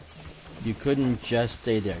 You couldn't just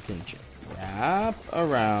stay there, couldn't you? Wrap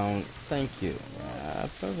around. Thank you. Wrap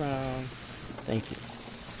around. Thank you.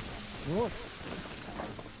 Whoa.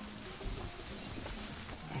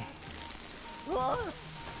 Whoa.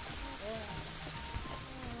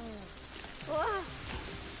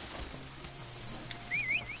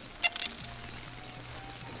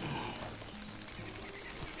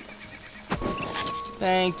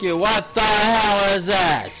 Thank you. What the hell is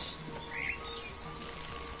this?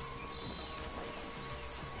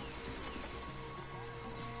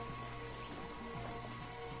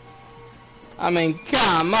 I mean,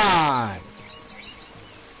 come on!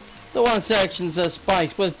 The one section of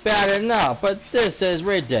spikes was bad enough, but this is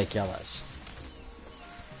ridiculous.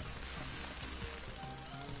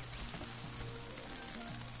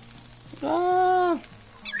 Ah!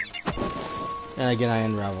 And again, I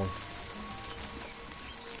unraveled.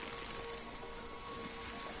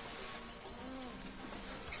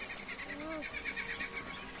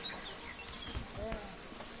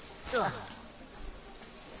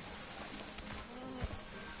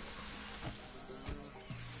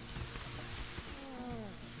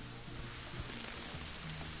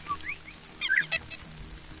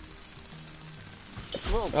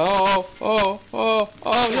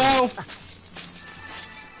 Oh no!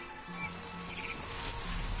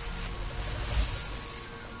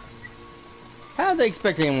 How do they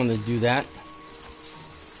expect anyone to do that?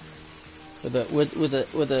 With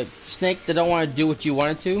a snake that don't want to do what you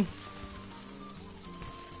want it to?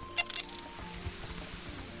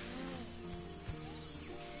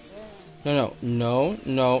 No,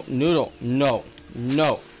 Noodle,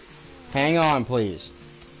 no. Hang on, please.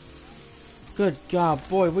 Good God,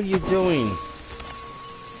 boy, what are you doing?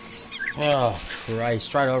 Oh, Christ,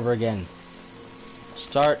 start over again.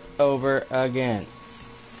 Start over again.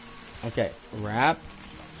 Okay, wrap.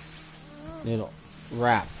 Noodle,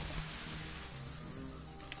 wrap.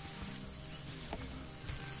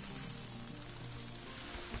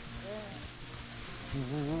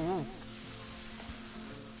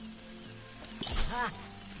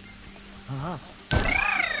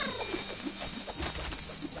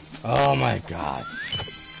 Oh my God.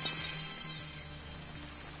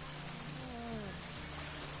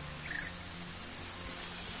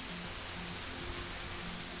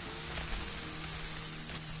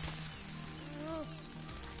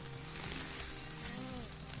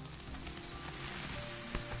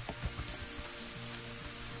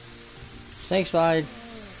 Snake slide.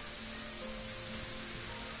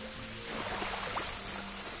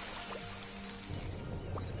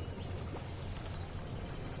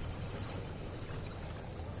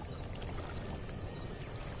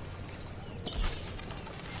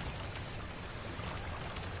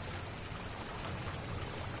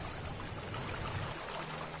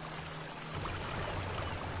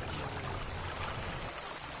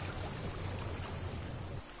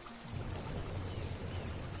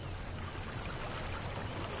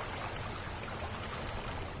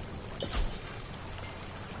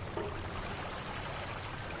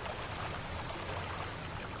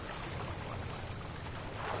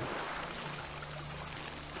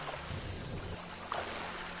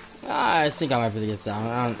 I think I might be able to get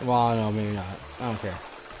down. Well, no, maybe not. I don't care.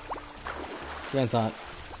 So I thought,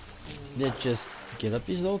 just get up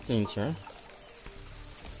these little things here.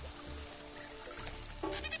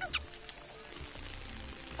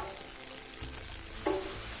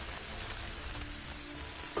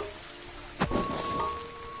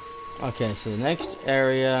 Okay, so the next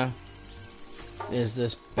area is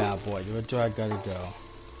this bad boy. Where do I gotta go?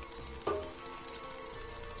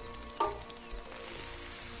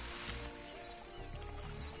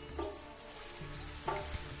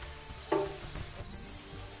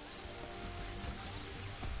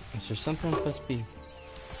 Is there something I'm supposed to be?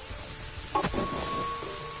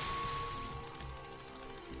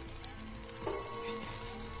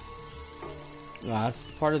 No, that's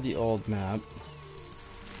part of the old map.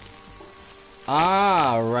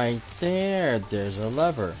 Ah, right there. There's a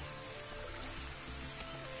lever.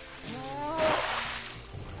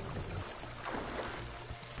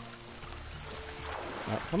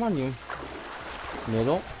 Oh, come on, you.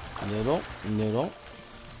 Noodle, noodle, noodle.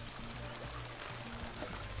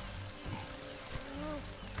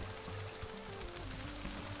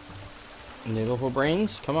 Noodle for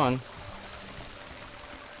brains? Come on.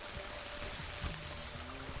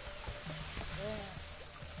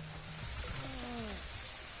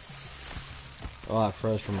 Oh, it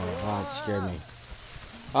froze for a moment. Oh, it scared me.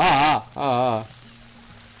 Ah.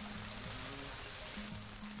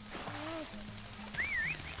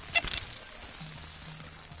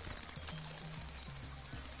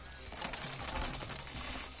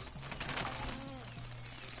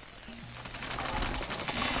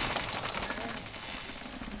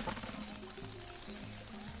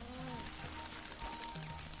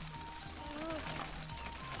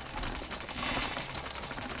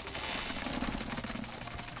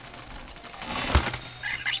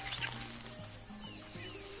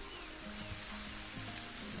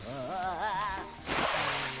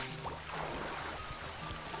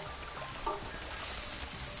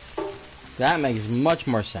 That makes much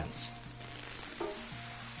more sense.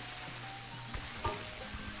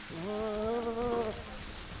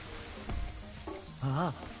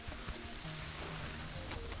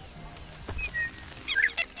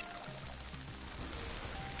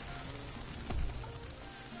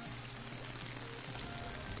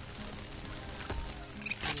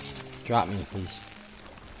 Drop me, please.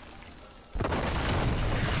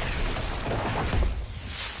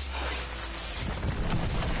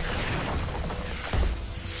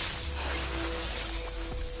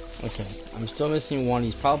 Okay, I'm still missing one.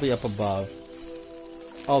 He's probably up above.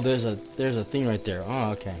 Oh, there's a thing right there. Oh,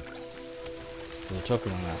 okay. There's a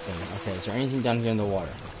token on that thing. Okay, is there anything down here in the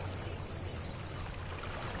water?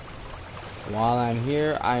 While I'm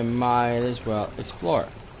here, I might as well explore.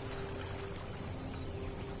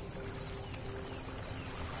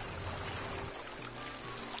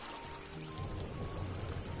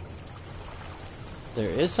 There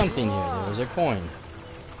is something here. There is a coin.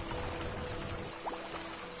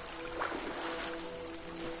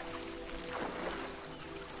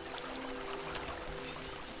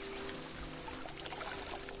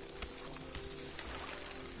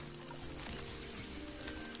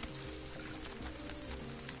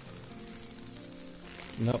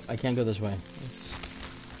 Nope, I can't go this way.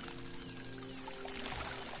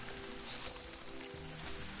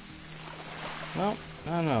 Well, I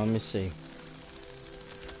don't know. Let me see.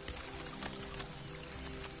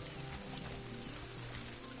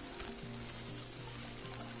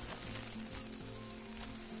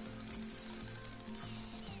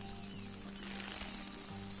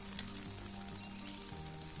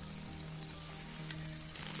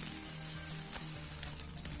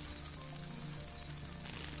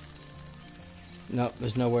 Nope,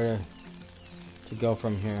 there's nowhere to go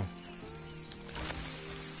from here.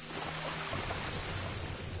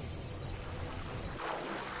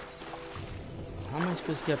 How am I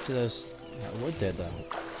supposed to get up to those that wood there, though?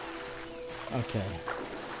 Okay.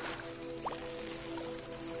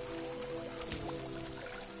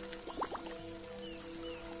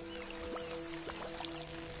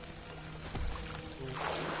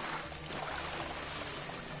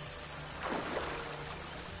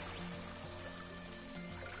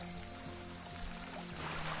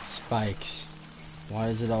 Spikes. Why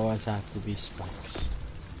does it always have to be spikes?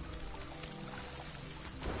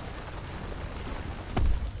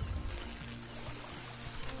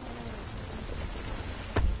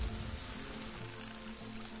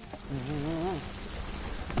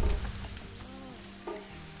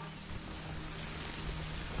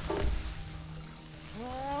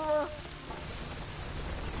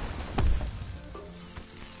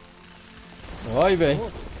 Oy vey.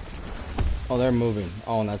 Oh, they're moving.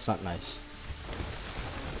 Oh, that's not nice.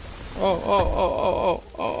 Oh, oh, oh, oh,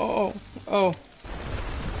 oh, oh, oh, oh.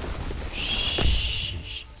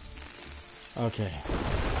 Shh. Okay.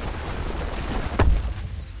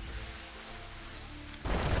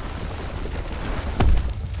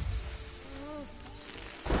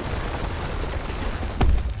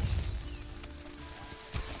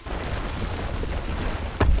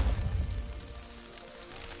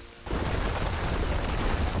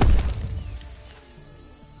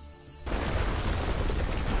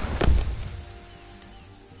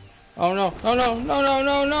 Oh no, no, no, no, no,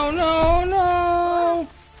 no, no, no, no!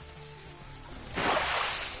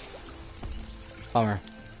 Bummer.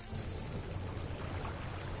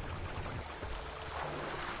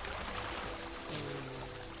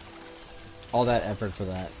 All that effort for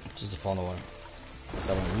that, just to fall in the water.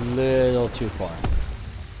 So I went a little too far.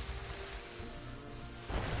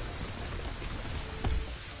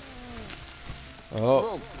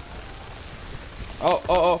 Oh. Oh,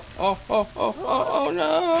 oh, oh, oh, oh, oh, oh, oh,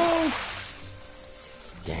 no!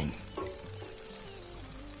 Dang.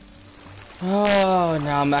 Oh,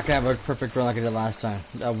 now I'm not gonna have a perfect run like I did last time.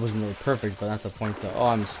 That wasn't really perfect, but that's the point though. Oh,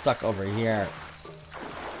 I'm stuck over here.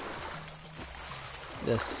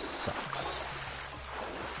 This sucks.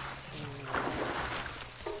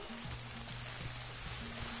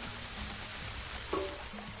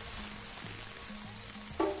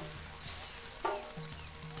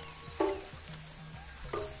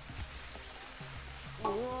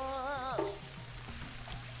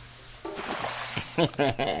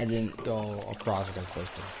 I didn't go across like I was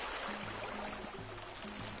supposed to.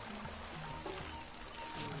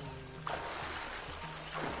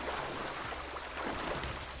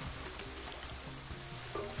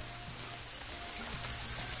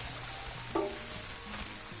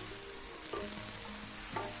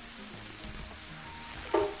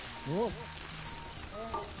 Whoa.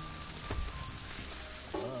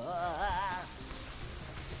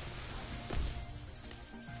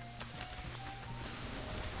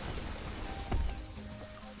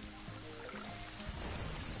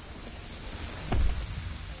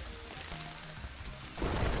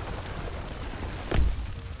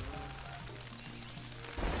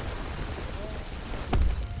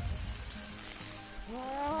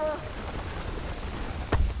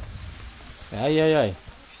 Ay, ay, ay.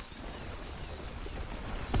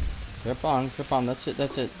 Grip on, grip on. That's it,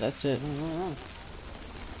 that's it, that's it.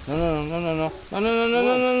 No, no, no, no, no, no, no, no,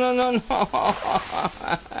 no, no, no, no, no.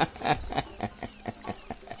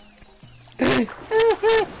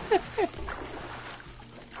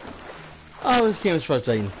 Oh, this game is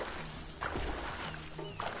frustrating.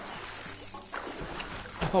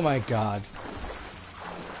 Oh my god.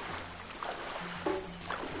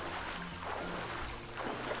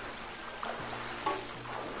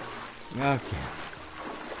 Okay.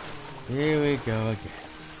 Here we go again.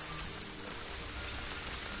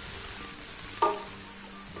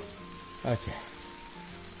 Okay.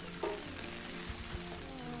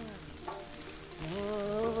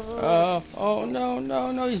 Oh no,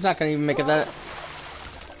 no, no, he's not gonna even make it that.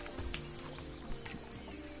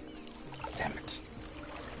 Damn it.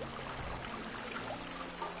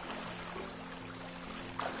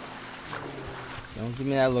 Don't give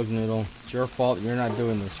me that look, Noodle. It's your fault you're not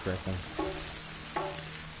doing this correctly.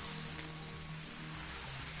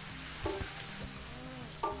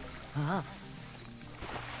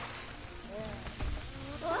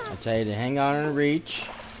 I tell you to hang on and reach,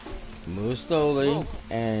 move slowly,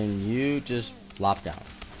 and you just flop down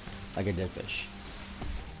like a dead fish.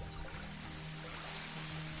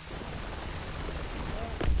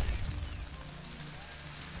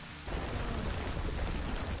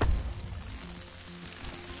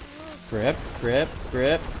 Grip, grip,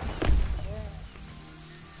 grip.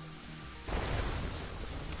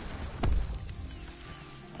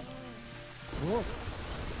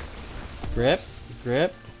 Grip,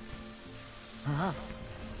 grip.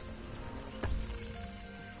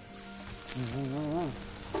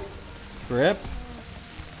 Grip.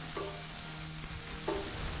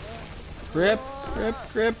 Grip, grip,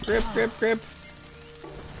 grip, grip, grip, grip.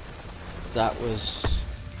 That was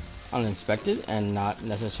unexpected and not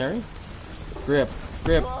necessary. Grip,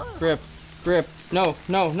 grip, grip, grip. No,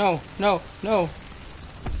 no, no, no, no.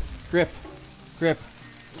 Grip, grip.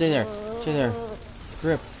 Stay there, stay there.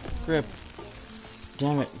 Grip, grip.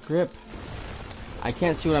 Damn it, grip. I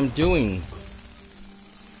can't see what I'm doing.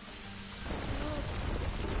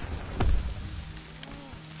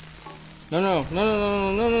 No, no, no,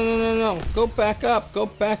 no, no, no, no, no, no, no. Go back up, go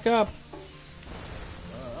back up.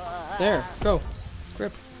 There, go.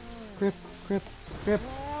 Grip, grip, grip, grip.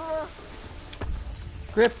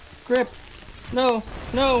 Grip, grip. No,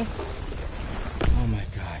 no. Oh my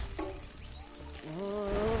god.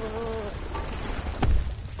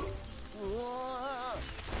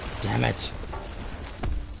 Damn it.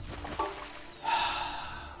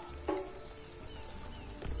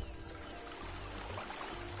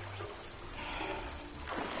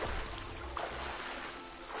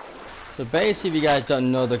 So basically, if you guys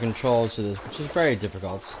don't know the controls to this, which is very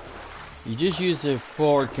difficult, you just use the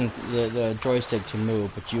forward the joystick to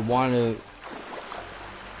move, but you want to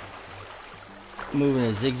move in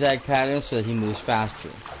a zigzag pattern so that he moves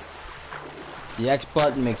faster. The X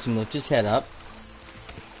button makes him lift his head up.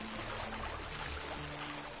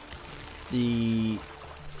 The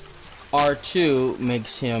R2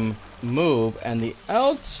 makes him move, and the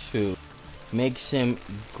L2 makes him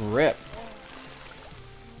grip.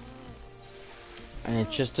 And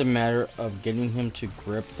it's just a matter of getting him to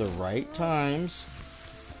grip the right times,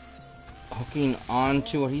 hooking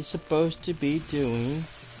onto what he's supposed to be doing,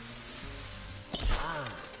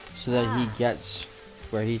 so that he gets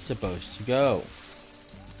where he's supposed to go.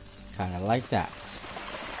 Kind of like that.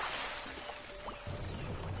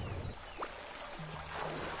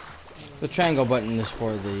 The triangle button is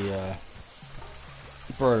for the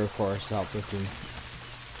bird, of course, to help lift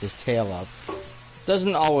his tail up.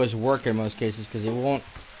 Doesn't always work in most cases because it won't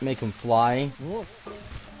make him fly.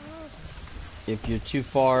 If you're too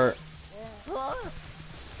far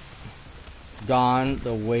gone,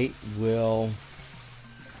 the weight will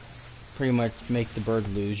pretty much make the bird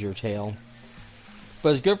lose your tail. But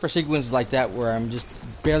it's good for sequences like that where I'm just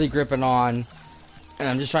barely gripping on and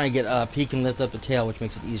I'm just trying to get up. He can lift up the tail, which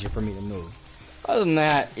makes it easier for me to move. Other than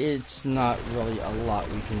that, it's not really a lot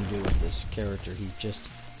we can do with this character. He just...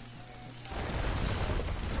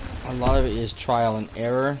 A lot of it is trial and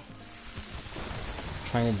error.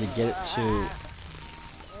 Trying to get it to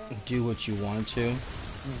do what you want it to.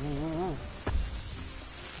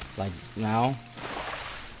 Like now.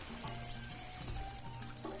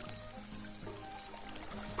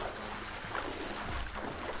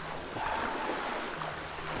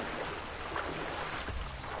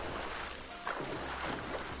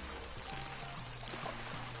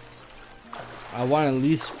 I want to at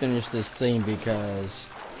least finish this thing because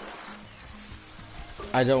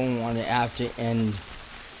I don't want to have to end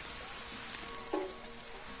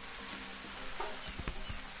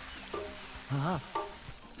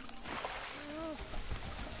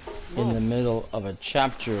in the middle of a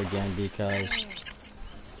chapter again because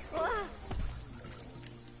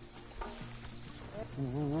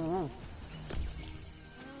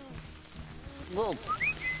Whoa.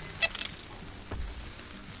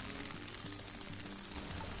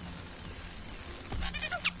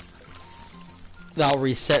 I'll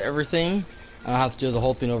reset everything. I'll have to do the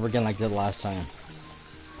whole thing over again like I did last time.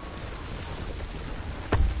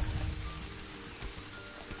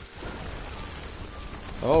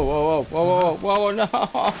 Oh, whoa, whoa, whoa, whoa, whoa, whoa, no!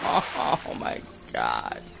 Oh my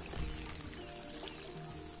god.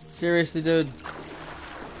 Seriously, dude?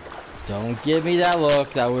 Don't give me that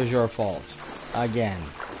look. That was your fault. Again.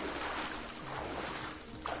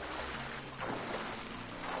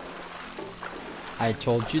 I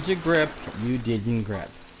told you to grip. You didn't grip.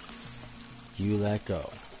 You let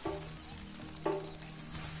go.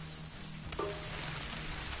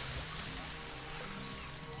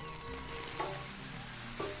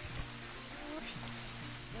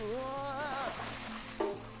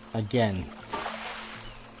 Again.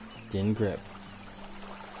 Didn't grip.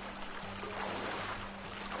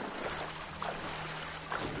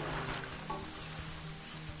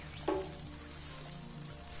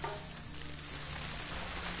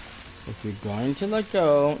 If you're going to let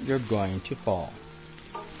go, you're going to fall.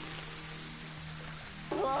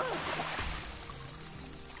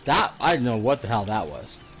 That, I don't know what the hell that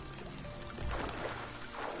was.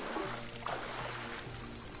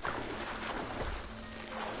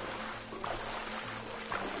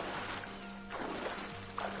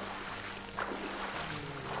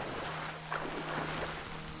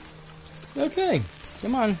 Okay,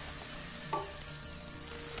 come on.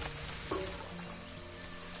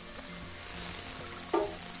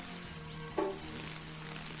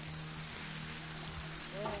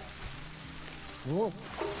 Whoa.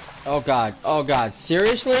 Oh god,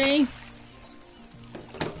 seriously?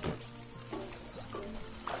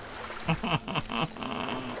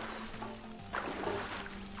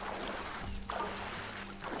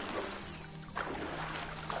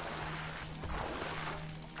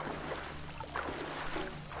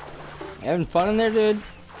 Having fun in there, dude?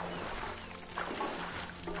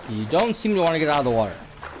 You don't seem to want to get out of the water.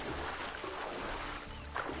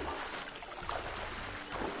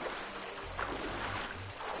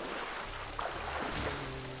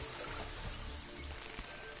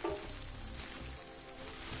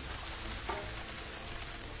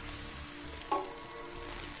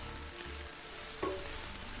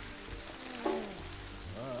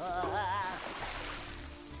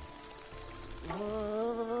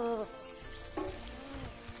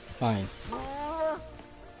 Fine.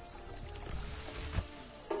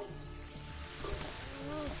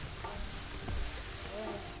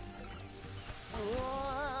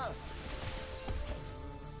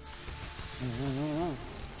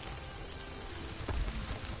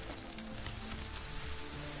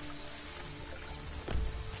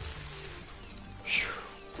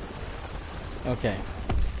 Okay.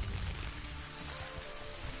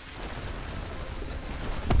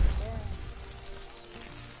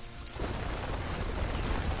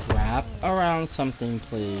 Wrap around something,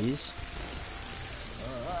 please.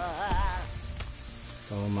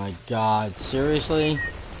 Oh my god, seriously?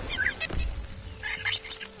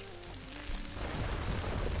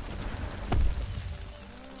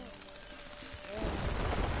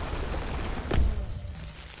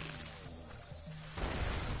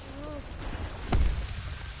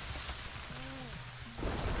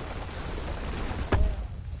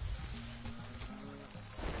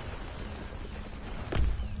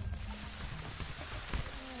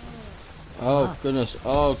 Oh goodness,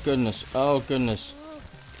 oh goodness, oh goodness.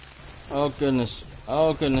 Oh goodness,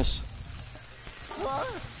 oh goodness.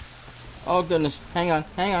 Oh goodness, hang on,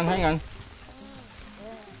 hang on, hang on.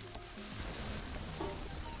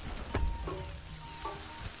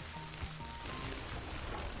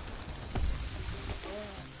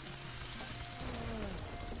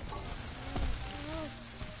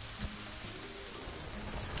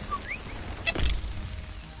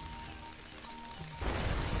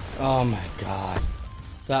 Oh my god.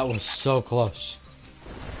 That was so close.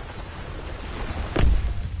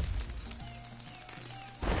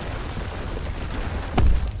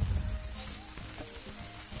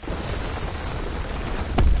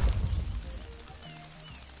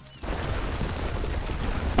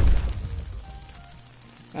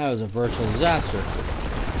 That was a virtual disaster.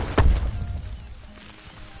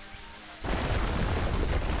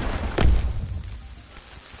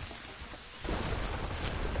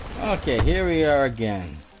 Okay, here we are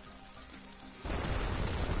again.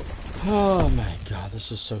 Oh my god,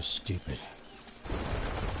 this is so stupid.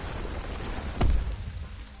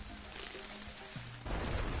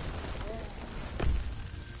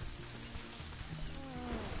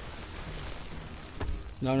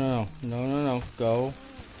 No, no, no. No, no, no. Go.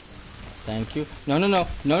 Thank you. No, no, no.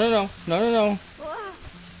 No, no, no. No, no, no.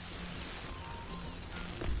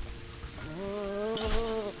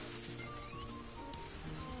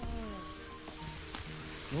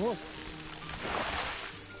 Whoa.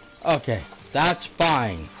 Okay, that's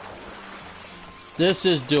fine. This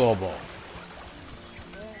is doable.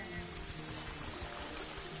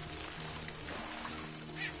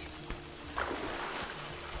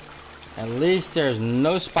 At least there's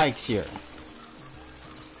no spikes here.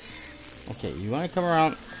 Okay, you want to come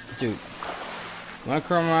around, dude? You want to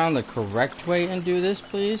come around the correct way and do this,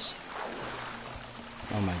 please?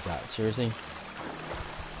 Oh my god, seriously?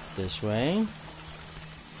 This way?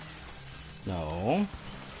 No.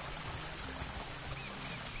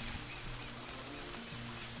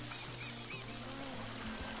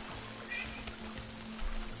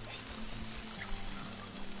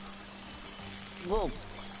 Whoa.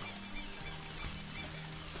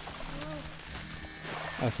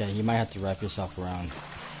 Okay, you might have to wrap yourself around.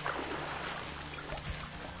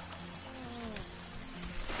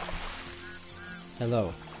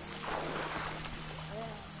 Hello.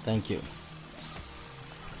 Thank you.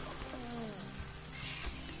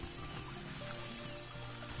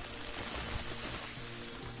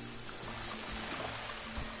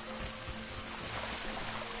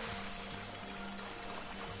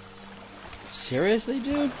 Seriously,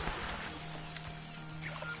 dude?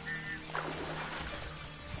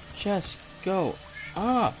 Just go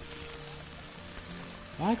up.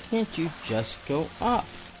 Why can't you just go up?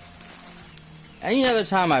 Any other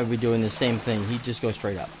time I would be doing the same thing. He'd just go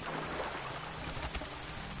straight up.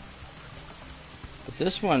 But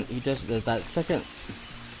this one, he does that second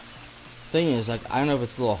thing is like, I don't know if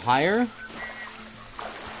it's a little higher.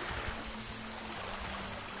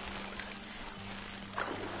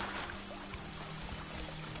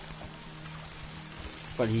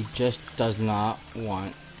 But he just does not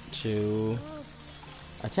want to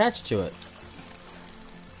attach to it.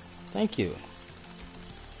 Thank you.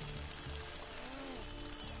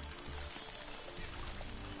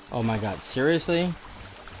 Oh my god, seriously?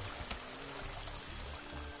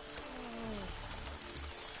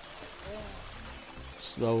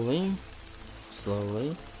 Slowly.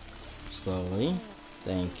 Slowly. Slowly.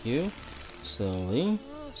 Thank you. Slowly.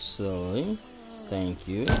 Slowly. Thank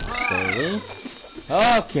you. Slowly.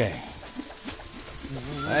 Okay.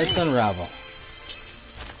 Let's unravel.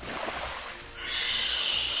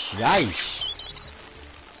 Yice.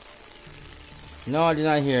 No, I did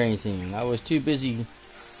not hear anything. I was too busy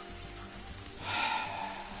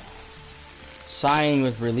sighing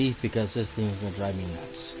with relief because this thing is going to drive me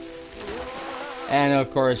nuts. And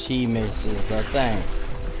of course he misses the thing.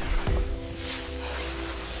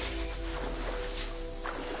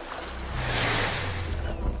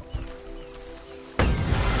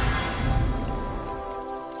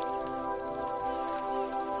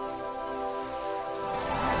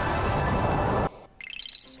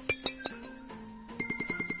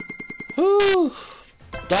 Whew.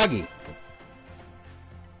 Doggy.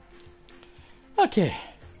 Okay.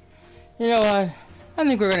 You know what? I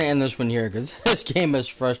think we're going to end this one here because this game is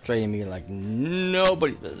frustrating me like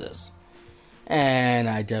nobody's business. And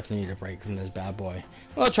I definitely need a break from this bad boy.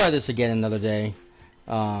 We'll try this again another day.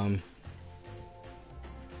 I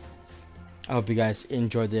hope you guys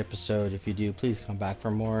enjoyed the episode. If you do, please come back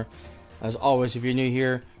for more. As always, if you're new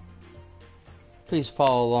here, please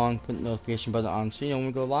follow along, put the notification button on so you know when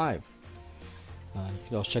we go live. You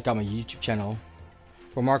can also check out my YouTube channel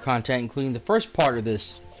for more content, including the first part of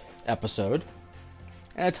this episode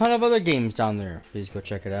and a ton of other games down there. Please go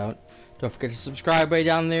check it out. Don't forget to subscribe right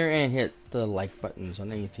down there and hit the like buttons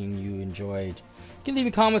on anything you enjoyed. You can leave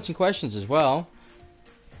me comments and questions as well.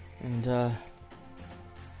 And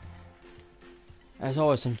as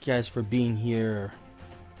always, thank you guys for being here.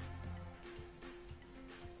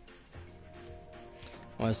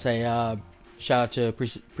 I want to say shout out to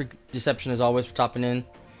Pre-Deception as always for topping in.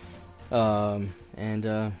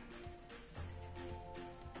 And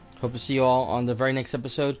hope to see you all on the very next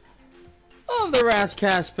episode of the Rats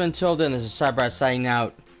Cast. But until then, this is cyperrat signing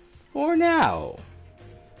out for now.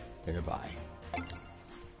 Goodbye.